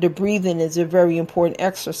the breathing is a very important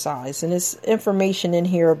exercise. And there's information in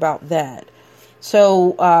here about that.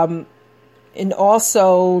 So, and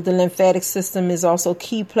also the lymphatic system is also a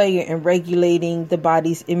key player in regulating the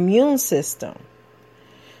body's immune system.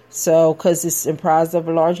 So, because it's comprised of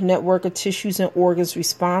a large network of tissues and organs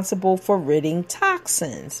responsible for ridding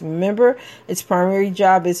toxins. Remember, its primary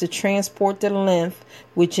job is to transport the lymph,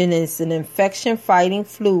 which is an infection-fighting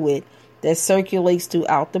fluid that circulates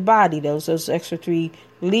throughout the body. Those extra 3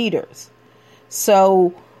 liters.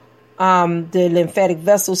 So, the lymphatic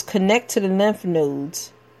vessels connect to the lymph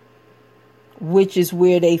nodes, which is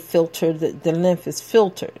where they filter, the lymph is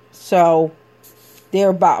filtered. So, there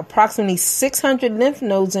are about approximately 600 lymph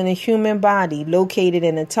nodes in a human body located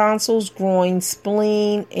in the tonsils, groin,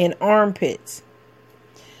 spleen, and armpits.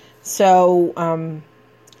 So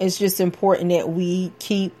it's just important that we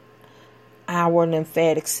keep our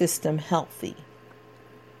lymphatic system healthy.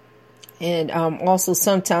 And also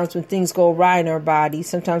sometimes when things go awry in our body,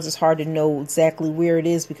 sometimes it's hard to know exactly where it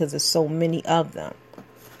is because there's so many of them.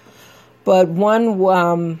 But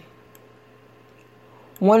one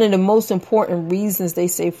of the most important reasons they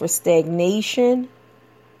say for stagnation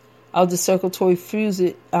of the circulatory fluids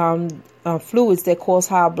that cause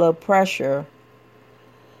high blood pressure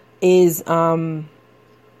is oh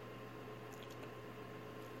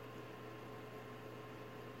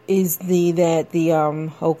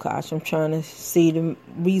gosh, I'm trying to see the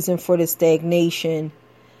reason for the stagnation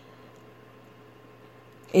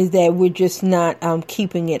is that we're just not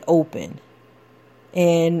keeping it open.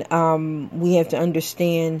 And we have to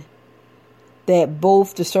understand that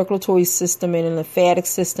both the circulatory system and the lymphatic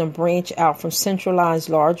system branch out from centralized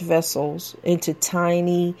large vessels into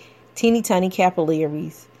teeny tiny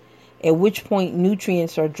capillaries, at which point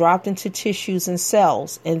nutrients are dropped into tissues and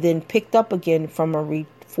cells and then picked up again for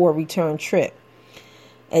a return trip.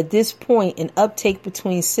 At this point, an uptake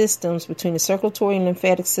between the circulatory and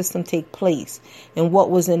lymphatic system take place, and what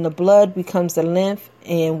was in the blood becomes the lymph,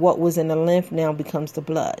 and what was in the lymph now becomes the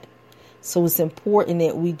blood. So it's important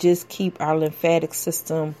that we just keep our lymphatic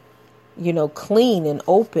system, clean and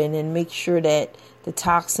open, and make sure that the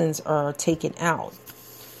toxins are taken out.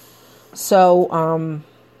 So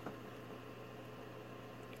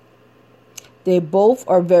they both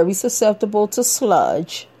are very susceptible to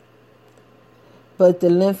sludge. But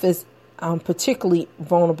the lymph is particularly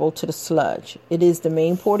vulnerable to the sludge. It is the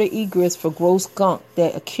main port of egress for gross gunk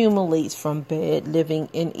that accumulates from bad living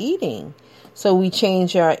and eating. So we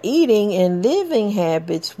change our eating and living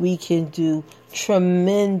habits, we can do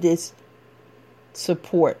tremendous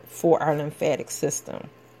support for our lymphatic system.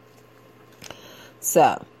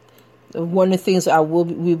 So one of the things we'll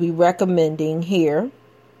be recommending here,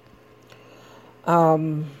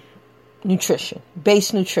 nutrition,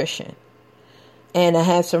 base nutrition. And I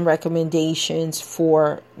have some recommendations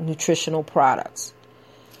for nutritional products.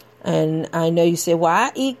 And I know you say, well,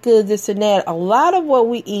 I eat good, this and that. A lot of what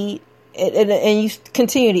we eat, and you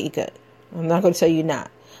continue to eat good. I'm not going to tell you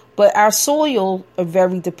not. But our soil are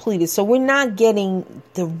very depleted. So we're not getting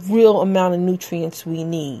the real amount of nutrients we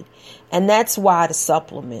need. And that's why the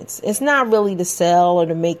supplements. It's not really to sell or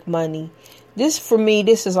to make money. For me,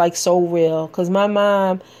 this is like so real. Because my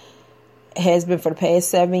mom has been for the past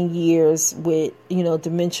 7 years with,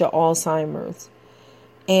 dementia, Alzheimer's.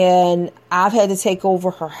 And I've had to take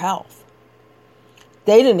over her health.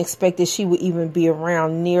 They didn't expect that she would even be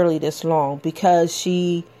around nearly this long because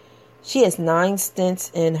she has 9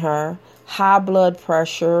 stents in her, high blood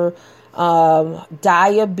pressure,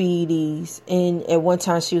 diabetes, and at one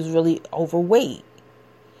time she was really overweight.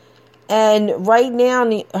 And right now,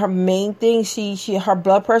 her main thing, her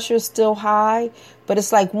blood pressure is still high, but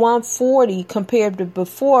it's like 140 compared to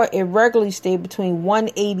before. It regularly stayed between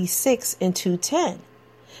 186 and 210.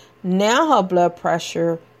 Now her blood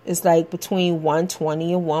pressure is like between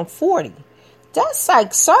 120 and 140. That's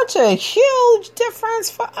like such a huge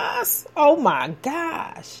difference for us. Oh my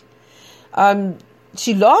gosh.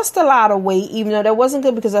 She lost a lot of weight, even though that wasn't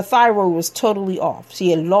good because her thyroid was totally off. She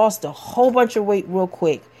had lost a whole bunch of weight real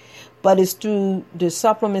quick. But it's through the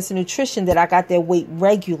supplements and nutrition that I got that weight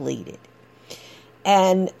regulated.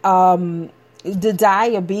 And the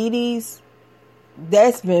diabetes,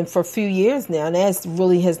 that's been for a few years now. And that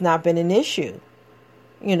really has not been an issue.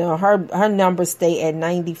 Her numbers stay at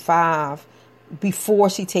 95 before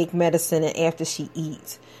she take medicine and after she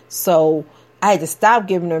eats. So I had to stop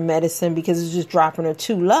giving her medicine because it's just dropping her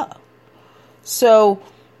too low. So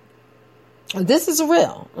this is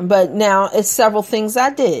real, but now it's several things I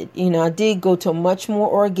did. I did go to a much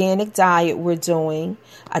more organic diet we're doing.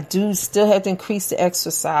 I do still have to increase the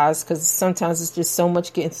exercise because sometimes it's just so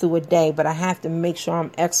much getting through a day, but I have to make sure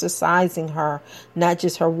I'm exercising her, not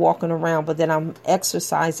just her walking around, but that I'm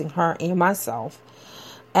exercising her and myself.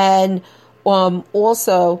 And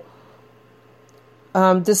also,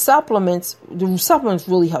 The supplements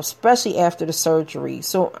really help, especially after the surgery.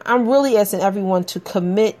 So I'm really asking everyone to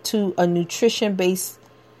commit to a nutrition-based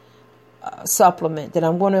supplement that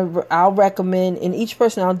I'll recommend, and each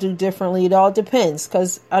person I'll do differently. It all depends,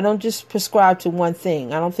 because I don't just prescribe to one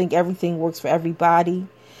thing. I don't think everything works for everybody.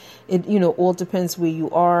 It, all depends where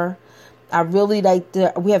you are. I really like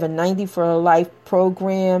we have a 90 for Life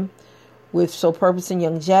program with Soul Purpose and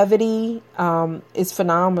Longevity. It's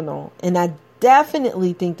phenomenal. And I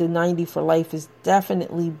definitely think the 90 for Life is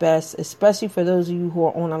definitely best, especially for those of you who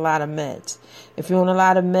are on a lot of meds. If you're on a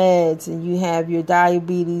lot of meds and you have your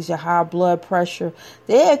diabetes, your high blood pressure,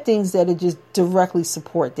 they have things that just directly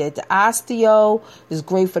support that. The osteo is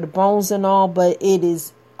great for the bones and all, but it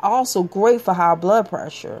is also great for high blood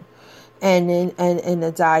pressure and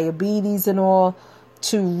the diabetes and all.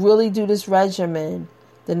 To really do this regimen,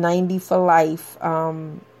 the 90 for Life,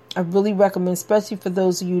 I really recommend, especially for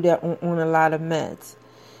those of you that are on a lot of meds.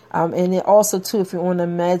 And then also, too, if you're on the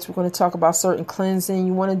meds, we're going to talk about certain cleansing.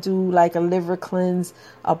 You want to do like a liver cleanse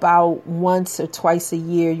about once or twice a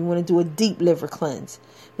year. You want to do a deep liver cleanse.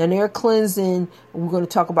 Now, they're cleansing, we're going to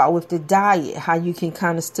talk about with the diet, how you can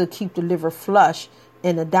kind of still keep the liver flush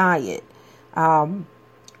in a diet.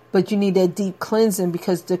 But you need that deep cleansing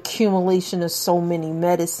because the accumulation of so many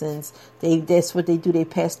medicines, that's what they do. They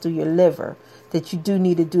pass through your liver. That you do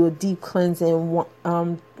need to do a deep cleansing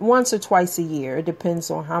once or twice a year. It depends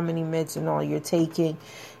on how many meds and all you're taking.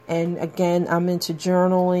 And again, I'm into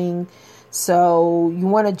journaling. So you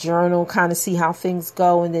want to journal, kind of see how things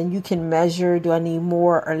go. And then you can measure, do I need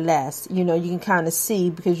more or less? You can kind of see,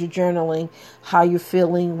 because you're journaling, how you're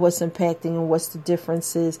feeling, what's impacting and what's the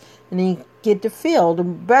differences. And then you get to feel. The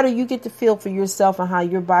better you get to feel for yourself and how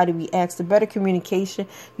your body reacts, the better communication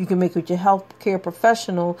you can make with your healthcare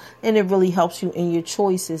professional. And it really helps you in your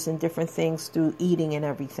choices and different things through eating and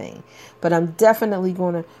everything. But I'm definitely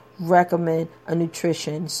going to recommend a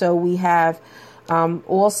nutrition. So we have... we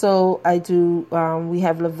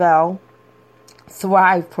have Lavelle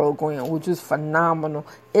Thrive program, which is phenomenal.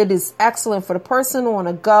 It is excellent for the person on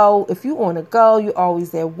a go. If you on a go, you're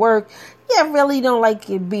always at work. You really don't like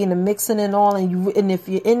it being the mixing and all. And if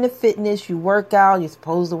you're into fitness, you work out, you're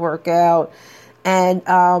supposed to work out. And,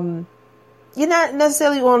 you're not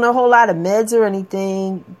necessarily on a whole lot of meds or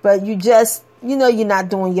anything, but you just, you're not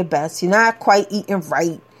doing your best. You're not quite eating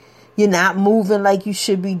right. You're not moving like you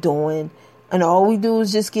should be doing. And all we do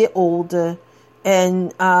is just get older.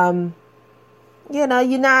 And, don't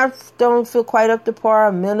feel quite up to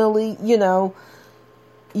par mentally. You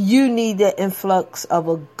need that influx of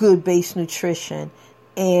a good base nutrition.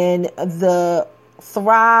 And the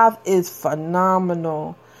Thrive is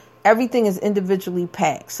phenomenal. Everything is individually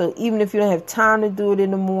packed. So even if you don't have time to do it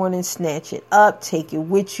in the morning, snatch it up, take it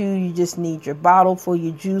with you. You just need your bottle for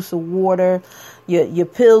your juice or water. Your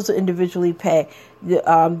pills are individually packed.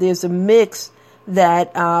 There's a mix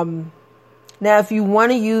that, now if you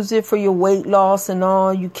want to use it for your weight loss and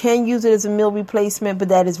all, you can use it as a meal replacement, but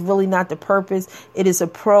that is really not the purpose. It is a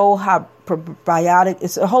probiotic.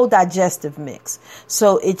 It's a whole digestive mix.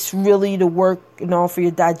 So it's really to work, for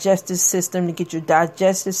your digestive system, to get your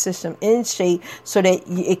digestive system in shape so that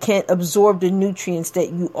it can absorb the nutrients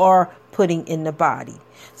that you are putting in the body.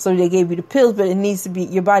 So they gave you the pills, but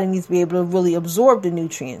your body needs to be able to really absorb the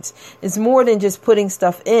nutrients. It's more than just putting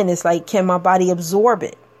stuff in. It's like, can my body absorb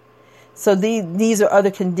it? So these are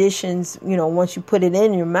other conditions, once you put it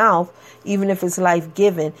in your mouth, even if it's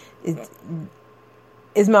life-giving,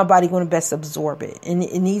 is my body going to best absorb it? And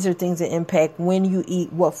these are things that impact when you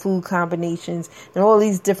eat, what food combinations, and all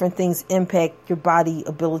these different things impact your body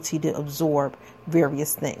ability to absorb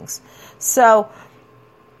various things. So,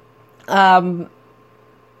 Thrive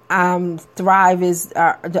is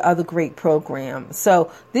the other great program.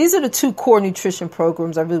 So these are the two core nutrition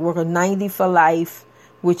programs I really work on. 90 for Life,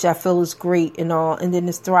 which I feel is great and all, and then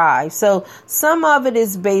it's Thrive. So some of it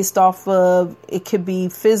is based off of, it could be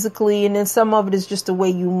physically, and then some of it is just the way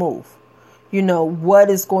you move.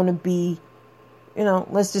 What is going to be,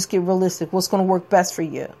 let's just get realistic. What's going to work best for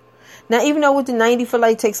you? Now, even though with the 90 for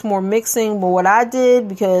Life takes more mixing, but what I did,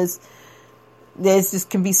 because there's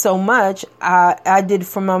just can be so much, I did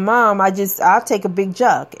for my mom. I'll take a big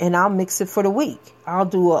jug and I'll mix it for the week. I'll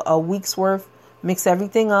do a week's worth, mix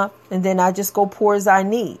everything up, and then I just go pour as I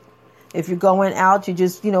need. If you're going out, you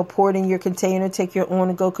just, pour it in your container, take your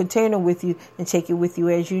on-the-go container with you and take it with you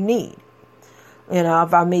as you need.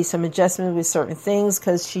 If I made some adjustments with certain things,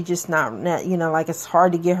 because she just not, like it's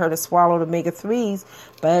hard to get her to swallow the omega-3s.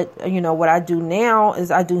 But, what I do now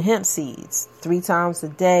is I do hemp seeds 3 times a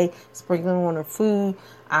day, sprinkling on her food.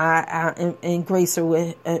 and grace her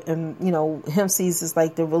with, hemp seeds is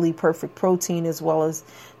like the really perfect protein as well as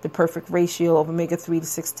the perfect ratio of omega-3 to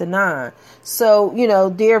 6 to 9. So,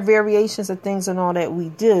 there are variations of things and all that we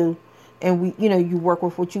do. And you work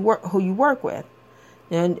with who you work with.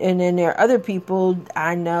 And then there are other people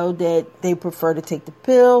I know that they prefer to take the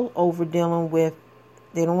pill over they don't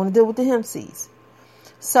want to deal with the hemp seeds.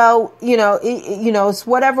 So, it's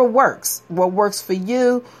whatever works. What works for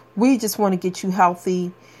you. We just want to get you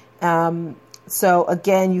healthy. So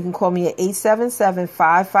again, you can call me at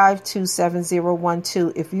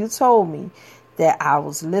 877-552-7012. If you told me that I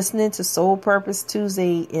was listening to Soul Purpose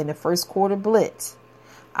Tuesday in the first quarter Blitz,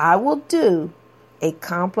 I will do a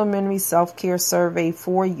complimentary self-care survey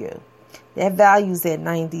for you. That values at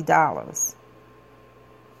 $90.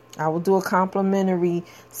 I will do a complimentary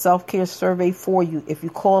self-care survey for you if you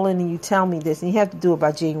call in and you tell me this. And you have to do it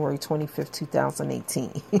by January 25th,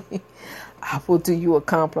 2018. I will do you a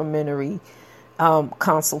complimentary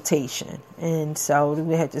consultation. And so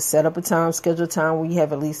we have to set up a time, schedule a time where you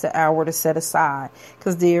have at least an hour to set aside.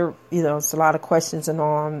 Because it's a lot of questions and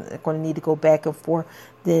all. I'm going to need to go back and forth.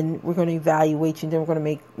 Then we're going to evaluate you. And then we're going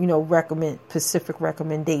to make, specific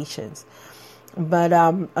recommendations. But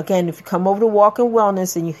again, if you come over to Walk in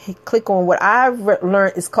Wellness and you click on what I've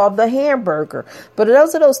learned, it's called the hamburger. But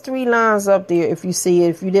those are those 3 lines up there. If you see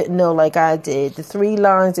it, if you didn't know, like I did, the 3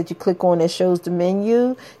 lines that you click on that shows the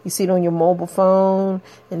menu. You see it on your mobile phone,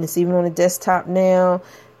 and it's even on the desktop now.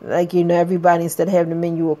 Like, everybody, instead of having the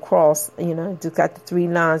menu across, just got the 3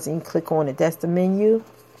 lines and you click on it. That's the menu.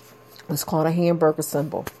 It's called a hamburger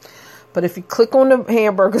symbol. But if you click on the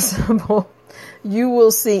hamburger symbol, you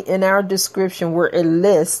will see in our description where it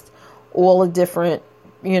lists all the different,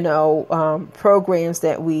 programs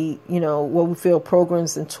that we, what we feel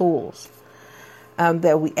programs and tools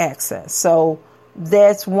that we access. So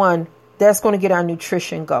that's one, that's going to get our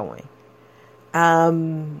nutrition going.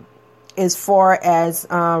 As far as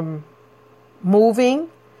moving,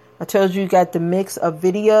 I told you got the mix of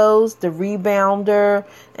videos, the rebounder,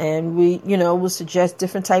 and we, we'll suggest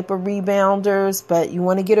different type of rebounders, but you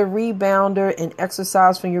want to get a rebounder and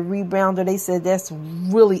exercise from your rebounder. They said that's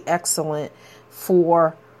really excellent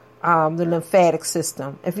for the lymphatic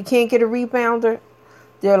system. If you can't get a rebounder,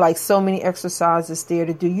 there are like so many exercises there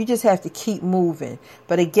to do. You just have to keep moving.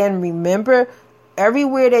 But again, remember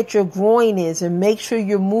everywhere that your groin is and make sure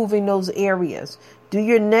you're moving those areas. Do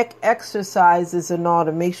your neck exercises and all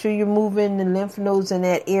to make sure you're moving the lymph nodes in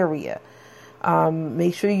that area.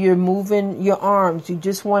 Make sure you're moving your arms. You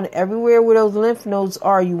just want everywhere where those lymph nodes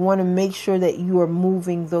are, you want to make sure that you are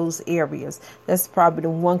moving those areas. That's probably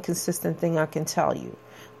the one consistent thing I can tell you.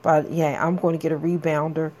 But yeah, I'm going to get a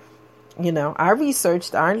rebounder. I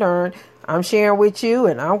researched, I learned, I'm sharing with you,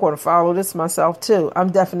 and I'm going to follow this myself too.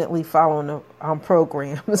 I'm definitely following the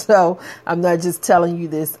program. So I'm not just telling you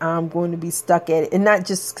this. I'm going to be stuck at it. And not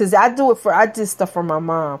just because I did stuff for my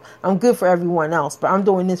mom. I'm good for everyone else, but I'm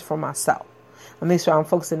doing this for myself. I make sure I'm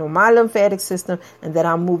focusing on my lymphatic system and that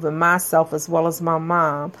I'm moving myself as well as my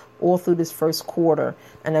mom all through this first quarter.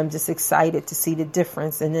 And I'm just excited to see the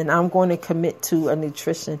difference. And then I'm going to commit to a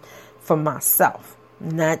nutrition for myself.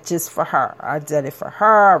 Not just for her. I did it for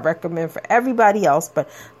her. I recommend for everybody else, but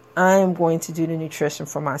I am going to do the nutrition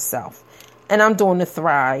for myself. And I'm doing the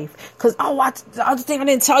Thrive. Because, the other thing I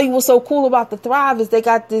didn't tell you what's so cool about the Thrive is they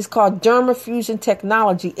got this called Dermafusion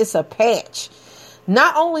technology. It's a patch.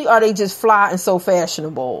 Not only are they just fly and so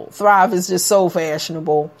fashionable, Thrive is just so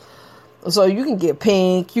fashionable. So you can get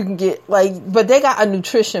pink, you can get but they got a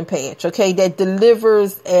nutrition patch, okay, that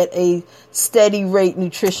delivers at a steady rate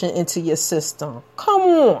nutrition into your system. Come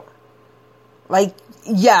on.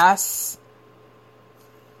 Yes.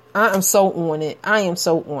 I am so on it.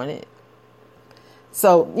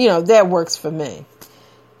 So, that works for me.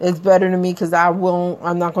 It's better to me because I'm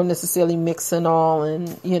not going to necessarily mix and all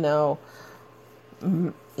and,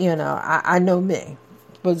 I know me.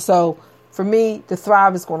 But so for me, the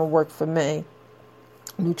Thrive is going to work for me,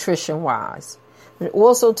 nutrition-wise. And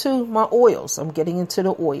also, too, my oils. I'm getting into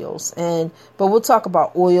the oils. But we'll talk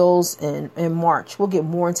about oils in March. We'll get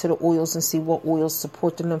more into the oils and see what oils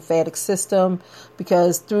support the lymphatic system.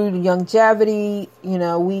 Because through the longevity, you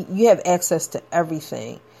have access to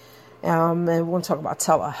everything. And we're going to talk about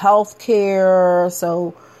telehealth care.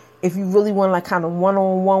 So if you really want kind of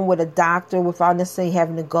one-on-one with a doctor without necessarily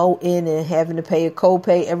having to go in and having to pay a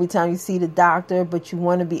copay every time you see the doctor, but you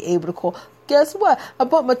want to be able to call, guess what? I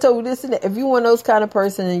bumped my toe, this and that. If you want those kind of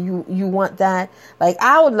person and you want that,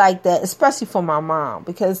 I would like that, especially for my mom,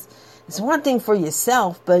 because it's one thing for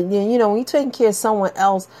yourself, but when you're taking care of someone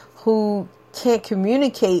else who can't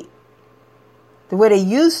communicate the way they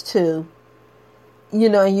used to,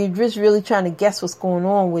 and you're just really trying to guess what's going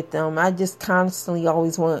on with them. I just constantly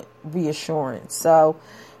always want reassurance. So,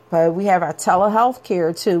 but we have our telehealth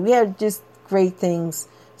care too. We have just great things.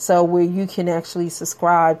 So where you can actually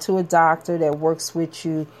subscribe to a doctor that works with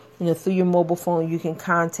you, through your mobile phone. You can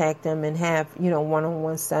contact them and have,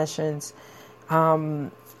 one-on-one sessions.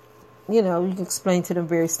 You can explain to them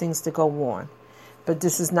various things to go on. But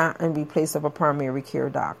this is not in replace of a primary care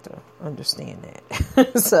doctor. Understand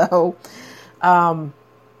that. So, but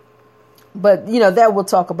that we'll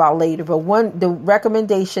talk about later. But the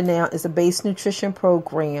recommendation now is a base nutrition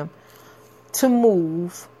program to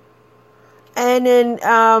move. And then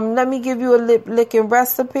let me give you a lip licking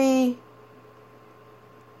recipe.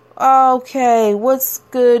 Okay, what's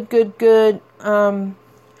good? How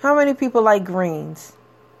many people like greens?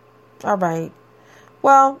 All right.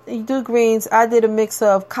 Well, you do greens. I did a mix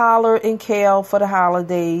of collard and kale for the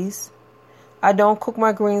holidays. I don't cook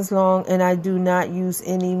my greens long, and I do not use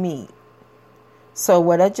any meat. So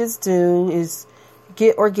what I just do is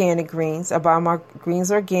get organic greens. I buy my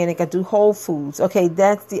greens organic. I do whole foods. Okay,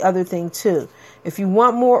 that's the other thing too. If you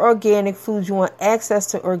want more organic foods, you want access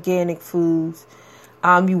to organic foods,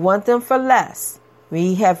 you want them for less.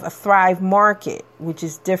 We have a Thrive Market, which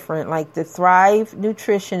is different. Like the Thrive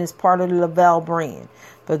Nutrition is part of the Lavelle brand.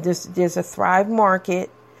 But there's a Thrive Market.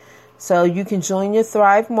 So you can join your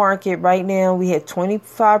Thrive Market. Right now, we have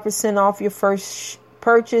 25% off your first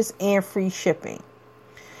purchase and free shipping.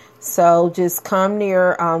 So just come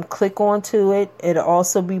there, click onto it. It'll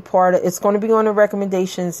also be it's going to be on the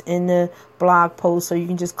recommendations in the blog post. So you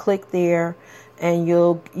can just click there and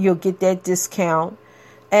you'll get that discount.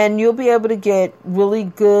 And you'll be able to get really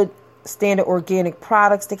good standard organic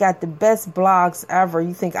products. They got the best blogs ever.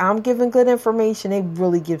 You think I'm giving good information? They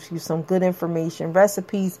really give you some good information,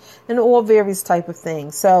 recipes, and all various type of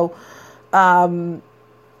things. So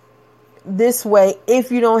this way,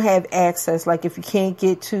 if you don't have access, like if you can't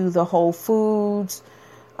get to the Whole Foods,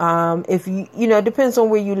 if it depends on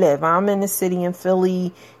where you live. I'm in the city in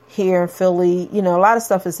Philly. Here in Philly, a lot of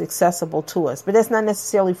stuff is accessible to us, but that's not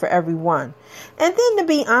necessarily for everyone. And then to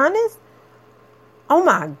be honest, oh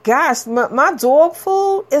my gosh, my dog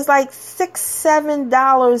food is like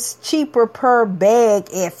 $6-7 cheaper per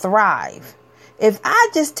bag at Thrive. If I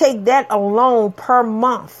just take that alone per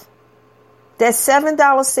month, that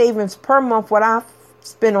 $7 savings per month, what I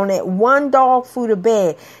spend on that one dog food a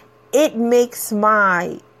bag, it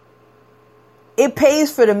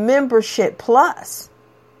pays for the membership plus.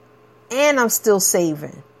 And I'm still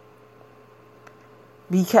saving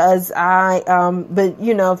because other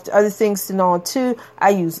things to know too. I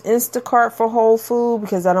use Instacart for whole food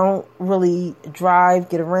because I don't really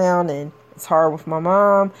get around, and it's hard with my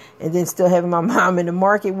mom. And then still having my mom in the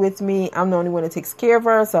market with me, I'm the only one that takes care of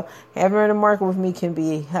her. So having her in the market with me can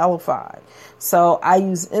be hellified. So I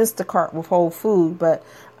use Instacart with whole food. But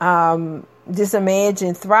just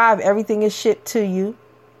imagine Thrive, everything is shipped to you.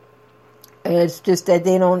 It's just that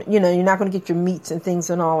they don't, you're not going to get your meats and things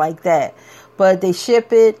and all like that. But they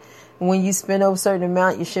ship it. When you spend over a certain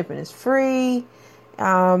amount, your shipping is free.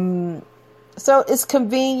 So it's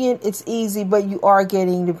convenient. It's easy, but you are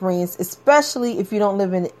getting the brands, especially if you don't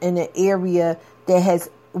live in an area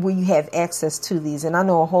where you have access to these. And I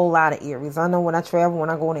know a whole lot of areas. I know when I travel, when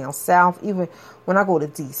I go down south, even when I go to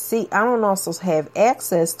DC, I don't also have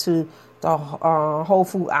access to the whole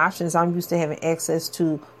food options I'm used to having access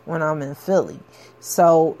to when I'm in Philly.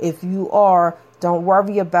 So if you don't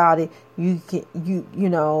worry about it. You can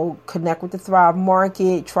connect with the Thrive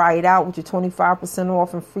Market, try it out with your 25%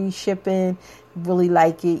 off and free shipping. Really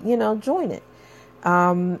like it, join it.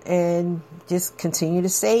 And just continue to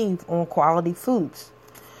save on quality foods.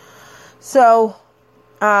 So,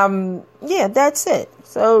 that's it.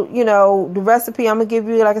 So, the recipe I'm going to give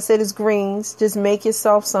you, like I said, is greens. Just make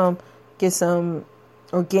yourself get some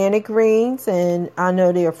organic greens. And I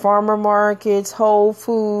know there are farmer markets, Whole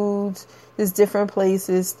Foods, there's different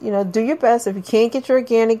places. Do your best. If you can't get your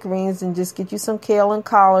organic greens, then just get you some kale and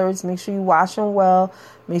collards. Make sure you wash them well.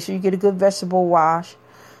 Make sure you get a good vegetable wash.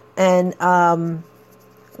 And,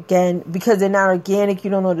 again, because they're not organic, you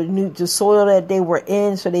don't know the soil that they were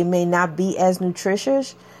in, so they may not be as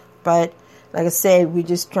nutritious. But like I said, we're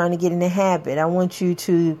just trying to get in the habit. I want you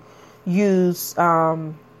to use,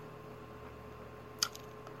 get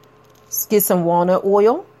some walnut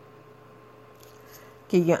oil.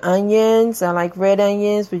 Get your onions. I like red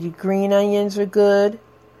onions, but your green onions are good.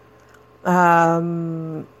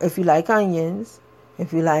 If you like onions.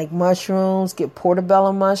 If you like mushrooms, get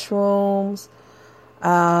portobello mushrooms.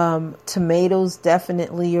 Tomatoes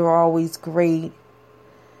definitely are always great.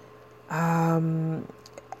 Some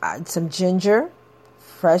ginger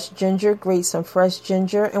fresh ginger, grate some fresh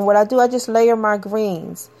ginger. And what I do, I just layer my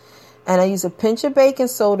greens. And I use a pinch of baking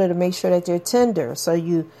soda to make sure that they're tender. So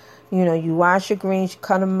you wash your greens, you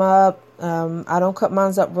cut them up. I don't cut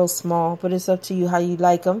mine up real small, but it's up to you how you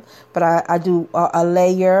like them. But I do a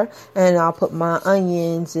layer, and I'll put my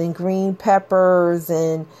onions and green peppers,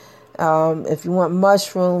 and if you want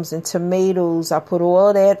mushrooms and tomatoes, I put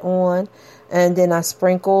all that on. And then I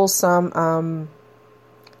sprinkle some,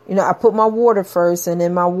 I put my water first, and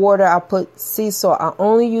in my water I put sea salt. I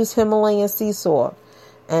only use Himalayan sea salt.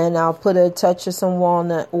 And I'll put a touch of some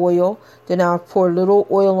walnut oil. Then I'll pour a little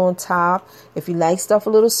oil on top. If you like stuff a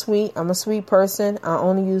little sweet, I'm a sweet person. I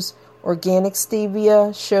only use organic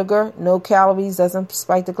stevia, sugar, no calories, doesn't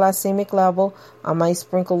spike the glycemic level. I might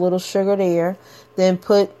sprinkle a little sugar there. Then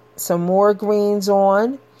put some more greens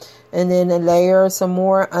on. And then a layer some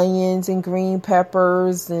more onions and green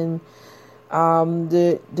peppers and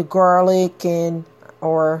the garlic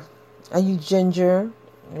or I use ginger.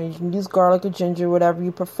 You can use garlic or ginger, whatever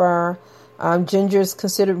you prefer. Ginger is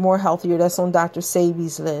considered more healthier. That's on Dr.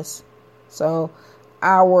 Sebi's list. So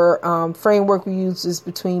our framework we use is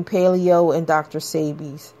between paleo and Dr.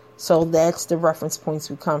 Sebi's. So that's the reference points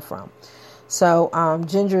we come from. So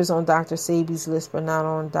ginger is on Dr. Sebi's list, but not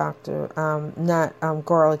on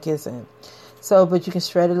garlic isn't. So, but you can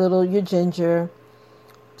shred a little your ginger,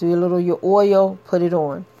 do a little your oil, put it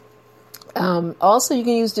on. Also, you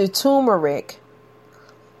can use the turmeric.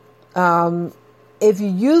 If you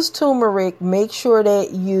use turmeric, make sure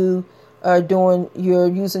that you're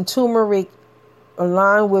using turmeric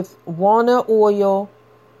aligned with walnut oil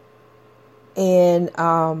and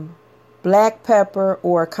black pepper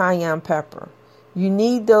or cayenne pepper. You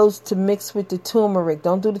need those to mix with the turmeric.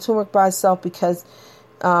 Don't do the turmeric by itself because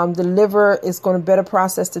the liver is going to better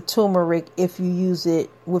process the turmeric if you use it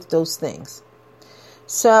with those things.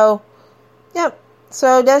 So, yep.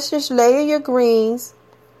 So that's just layer your greens.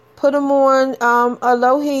 Put them on a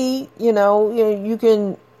low heat. You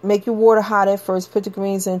can make your water hot at first. Put the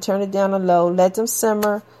greens in, turn it down to low. Let them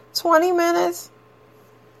simmer 20 minutes.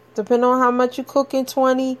 Depending on how much you cook in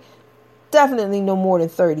 20. Definitely no more than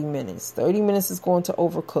 30 minutes. 30 minutes is going to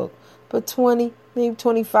overcook. But 20, maybe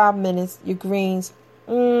 25 minutes, your greens,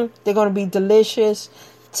 they're going to be delicious.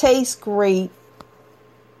 Taste great.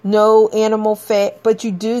 No animal fat. But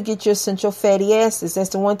you do get your essential fatty acids. That's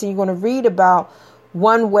the one thing you're going to read about.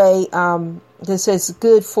 One way that says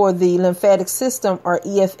good for the lymphatic system are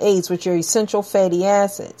EFAs, which are essential fatty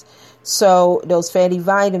acids. So those fatty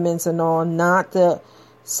vitamins and all, not the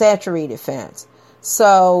saturated fats.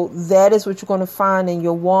 So that is what you're going to find in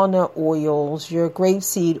your walnut oils, your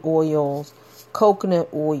grapeseed oils, coconut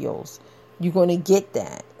oils. You're going to get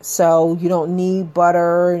that. So you don't need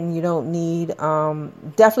butter and you don't need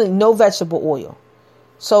definitely no vegetable oil.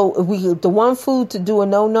 So if the one food to do a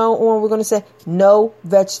no-no on, we're going to say no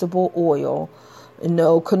vegetable oil,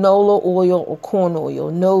 no canola oil or corn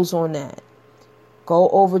oil, no's on that. Go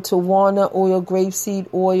over to walnut oil,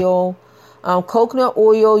 grapeseed oil, coconut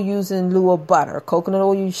oil used in lieu of butter. Coconut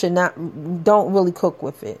oil don't really cook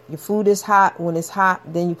with it. Your food is hot. When it's hot,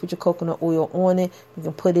 then you put your coconut oil on it. You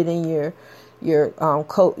can put it in your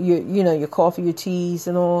coffee, your teas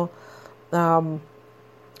and all.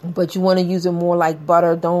 But you want to use it more like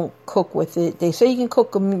butter. Don't cook with it. They say you can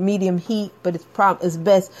cook a medium heat, but it's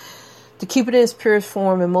best to keep it in its purest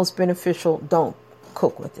form and most beneficial. Don't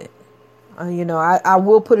cook with it. I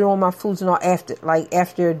will put it on my foods and all after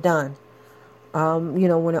they're done.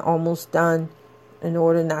 When they're almost done, in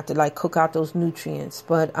order not to cook out those nutrients.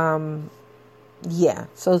 But yeah.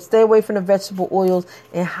 So stay away from the vegetable oils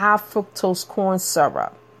and high fructose corn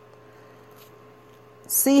syrup.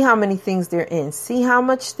 See how many things they're in. See how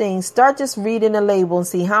much things. Start just reading the label and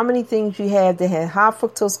see how many things you have that have high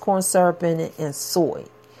fructose corn syrup in it and soy.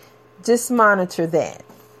 Just monitor that.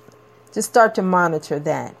 Just start to monitor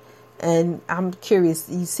that. And I'm curious,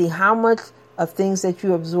 you see how much of things that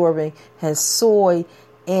you're absorbing has soy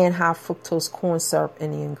and high fructose corn syrup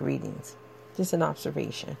in the ingredients. Just an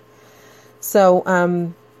observation. So,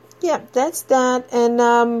 that's that.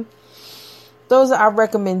 And, those are our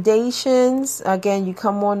recommendations. Again, you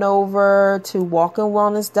come on over to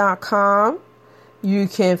walkandwellness.com. You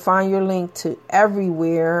can find your link to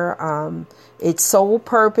everywhere. It's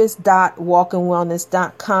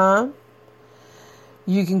soulpurpose.walkandwellness.com.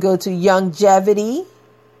 You can go to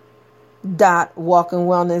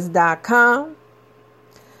longevity.walkandwellness.com.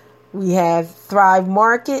 We have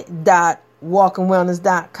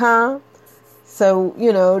thrivemarket.walkandwellness.com. So,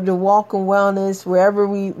 the walk and wellness, wherever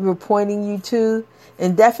we're pointing you to,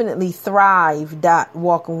 and definitely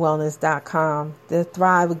thrive.walkandwellness.com. The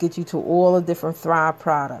Thrive will get you to all the different Thrive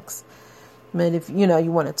products. Man, if you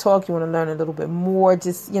want to talk, you want to learn a little bit more,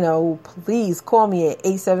 just please call me at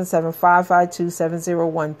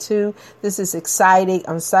 877-552-7012. This is exciting.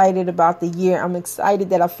 I'm excited about the year. I'm excited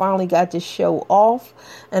that I finally got this show off,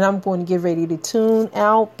 and I'm going to get ready to tune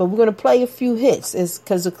out. But we're going to play a few hits,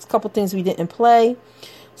 because a couple things we didn't play.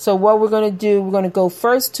 So what we're going to do, we're going to go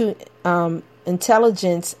first to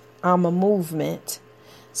intelligence. I'm a movement.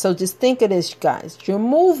 So just think of this, you guys. Your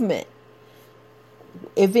movement.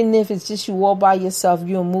 Even if it's just you all by yourself,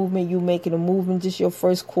 you're a movement, you making a movement, just your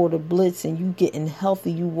first quarter blitz, and you getting healthy,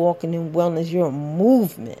 you walking in wellness, you're a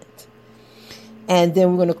movement. And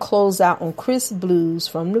then we're going to close out on Chris Blues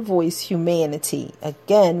from The Voice, Humanity.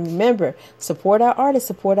 Again, remember, support our artists,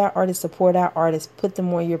 support our artists, support our artists. Put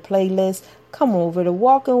them on your playlist. Come over to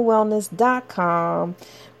walkingwellness.com,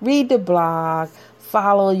 read the blog.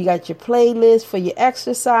 Follow, you got your playlist for your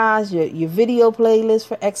exercise, your video playlist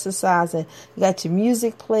for exercise, and you got your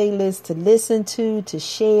music playlist to listen to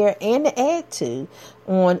share, and to add to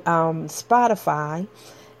on Spotify.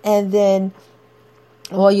 And then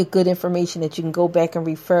all your good information that you can go back and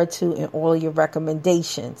refer to, and all your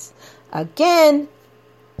recommendations. Again,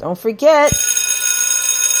 don't forget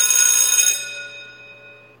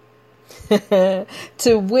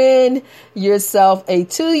to win yourself a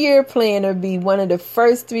 2-year planner. Be one of the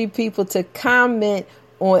first 3 people to comment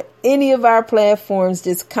on any of our platforms.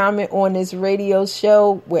 Just comment on this radio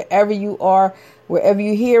show wherever you are, wherever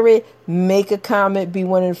you hear it. Make a comment. Be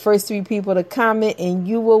one of the first 3 people to comment, and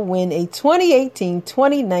you will win a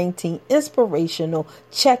 2018-2019 inspirational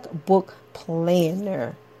checkbook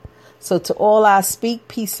planner. So to all, I speak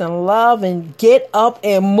peace and love, and get up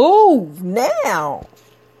and move now.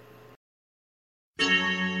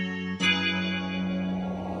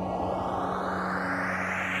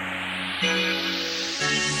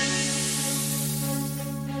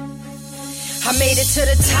 I made it to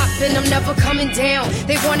the top and I'm never coming down.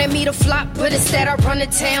 They wanted me to flop, but instead I run the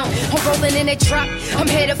town. I'm rolling in a drop, I'm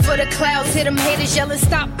headed for the clouds. Hit them haters yelling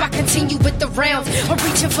stop, I continue with the rounds. I'm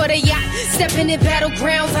reaching for the yacht, stepping in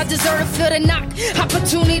battlegrounds. I deserve to feel the knock,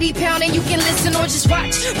 opportunity pounding. You can listen or just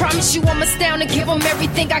watch. Promise you I'm astounding, give them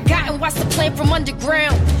everything I got and watch the plan from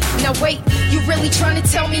underground. Now wait, you really trying to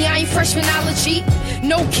tell me I ain't freshmanology?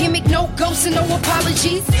 No gimmick, no ghosts and no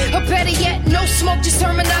apologies. Or better yet, no smoke, just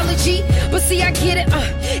terminology. But see, I get it,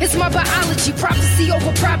 it's my biology. Prophecy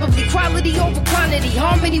over probably, quality over quantity.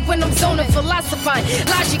 Harmony when I'm zoning, philosophizing.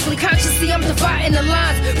 Logically, consciously, I'm dividing the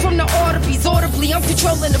lines. From the audibly, audibly, I'm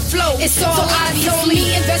controlling the flow. It's all eyes on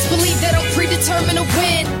me, and best believe that I'm predetermined to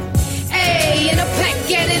win. Ayy, and I'm back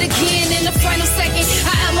at it again. In the final second,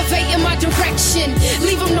 I elevate in my direction.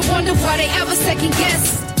 Leave them to wonder why they ever second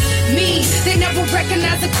guessed me. They never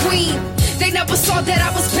recognized a queen. They never saw that I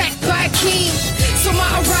was backed by a king. So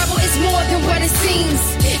my arrival is more than what it seems,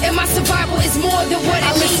 and my survival is more than what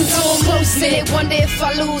it means. So I'm close, and they wonder if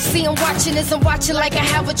I lose. See, I'm watching as I'm watching like I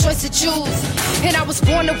have a choice to choose. And I was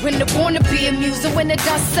born to win, born to be amused. And when the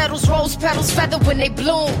dust settles, rose petals feather when they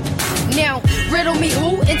bloom. Now, riddle me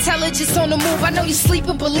who? Intelligence on the move. I know you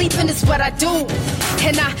sleeping, believing is what I do.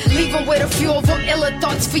 And I leave them with a few of them iller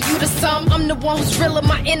thoughts for you to sum. I'm the one who's realer,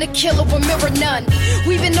 my inner killer will mirror none.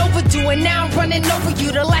 We've been overdue, and now I'm running over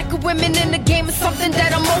you. The lack of women in the game is something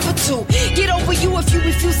that I'm over to. Get over you if you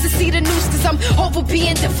refuse to see the news, cause I'm over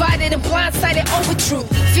being divided and blindsided over truth.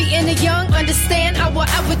 Feeding the young, understand I will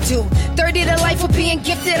ever do. 30 to life of being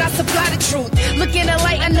gifted, I supply the truth. Look in the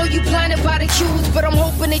light, I know you blinded by the cues, but I'm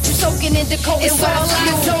hoping that you soaking in decoding. It's all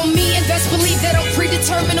eyes on me, and best believe that I'm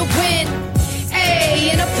predetermined to win.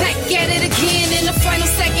 Ayy, and I'm back at it again. In the final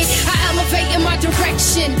second, I elevate in my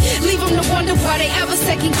direction. Leave them to wonder why they ever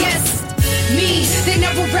second guessed me. They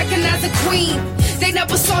never recognized a queen. They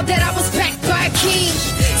never saw that I was backed by a king.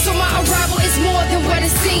 So my arrival is more than what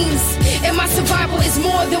it seems, and my survival is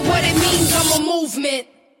more than what it means. I'm a movement.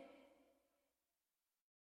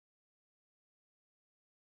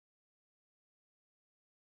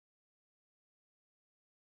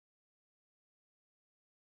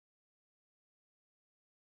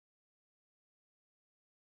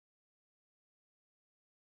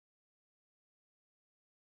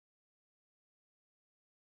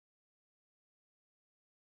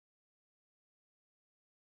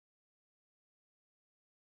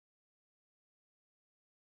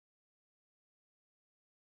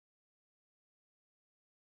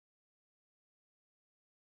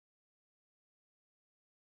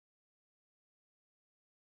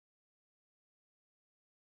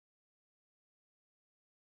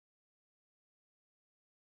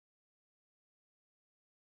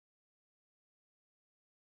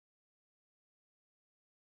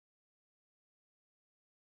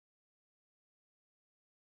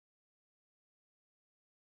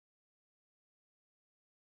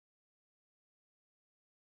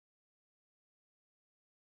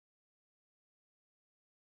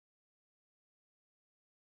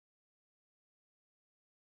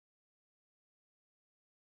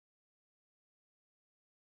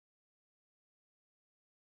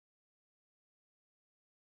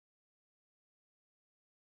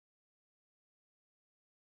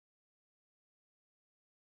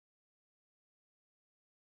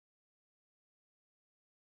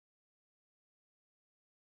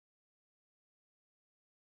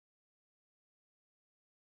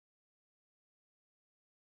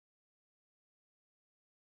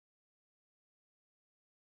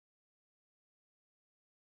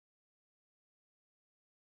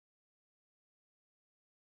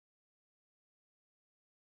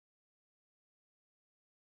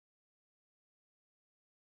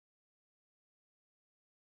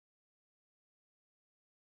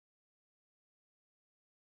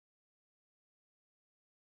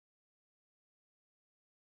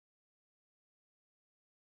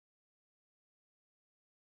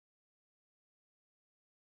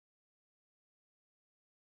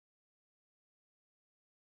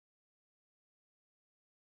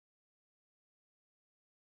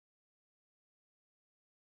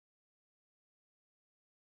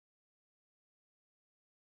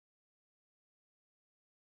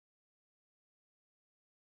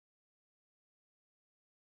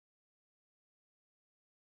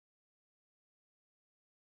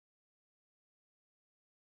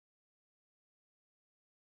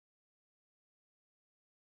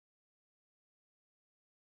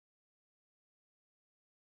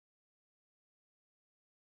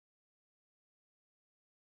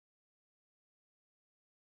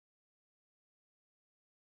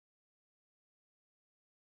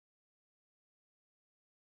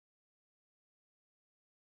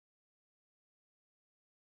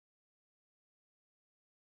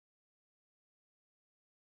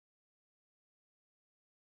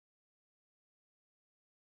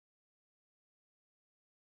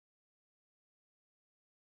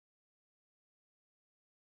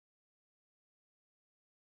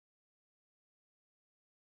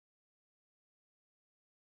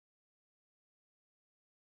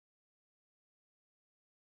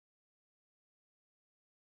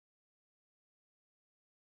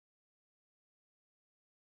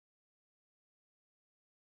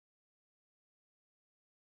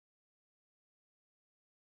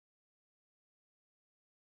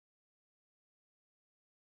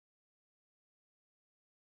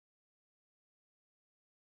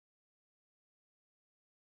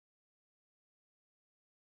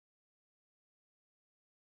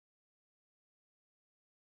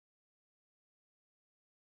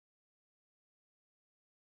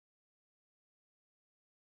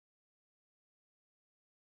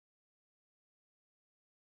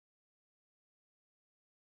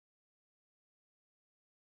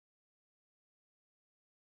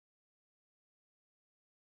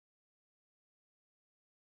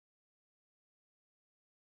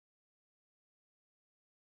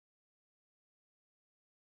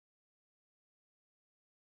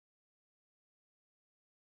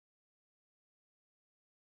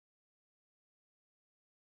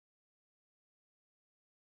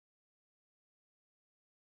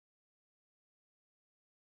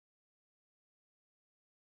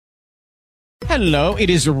 Hello, it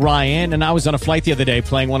is Ryan, and I was on a flight the other day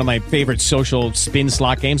playing one of my favorite social spin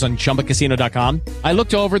slot games on ChumbaCasino.com. I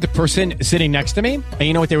looked over at the person sitting next to me, and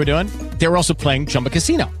you know what they were doing? They were also playing Chumba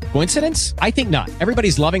Casino. Coincidence? I think not.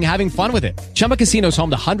 Everybody's loving having fun with it. Chumba Casino is home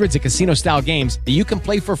to hundreds of casino-style games that you can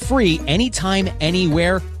play for free anytime,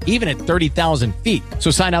 anywhere, even at 30,000 feet.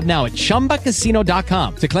 So sign up now at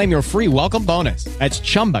ChumbaCasino.com to claim your free welcome bonus. That's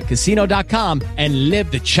ChumbaCasino.com and live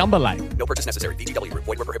the Chumba life. No purchase necessary. VGW. Void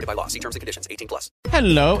were prohibited by law. See terms and conditions. 18+.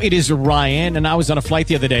 Hello, it is Ryan, and I was on a flight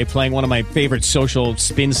the other day playing one of my favorite social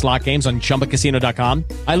spin slot games on ChumbaCasino.com.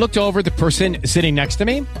 I looked over at the person sitting next to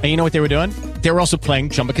me, and you know what they were doing? They were also playing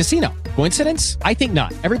Chumba Casino. Coincidence? I think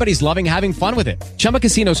not. Everybody's loving having fun with it. Chumba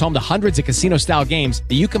Casino is home to hundreds of casino-style games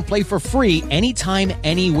that you can play for free anytime,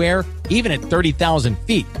 anywhere, even at 30,000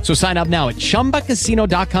 feet. So sign up now at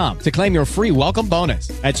ChumbaCasino.com to claim your free welcome bonus.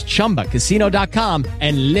 That's ChumbaCasino.com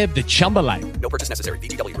and live the Chumba life. No purchase necessary.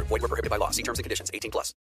 VGW. Void were prohibited by law. See terms and conditions. 18+.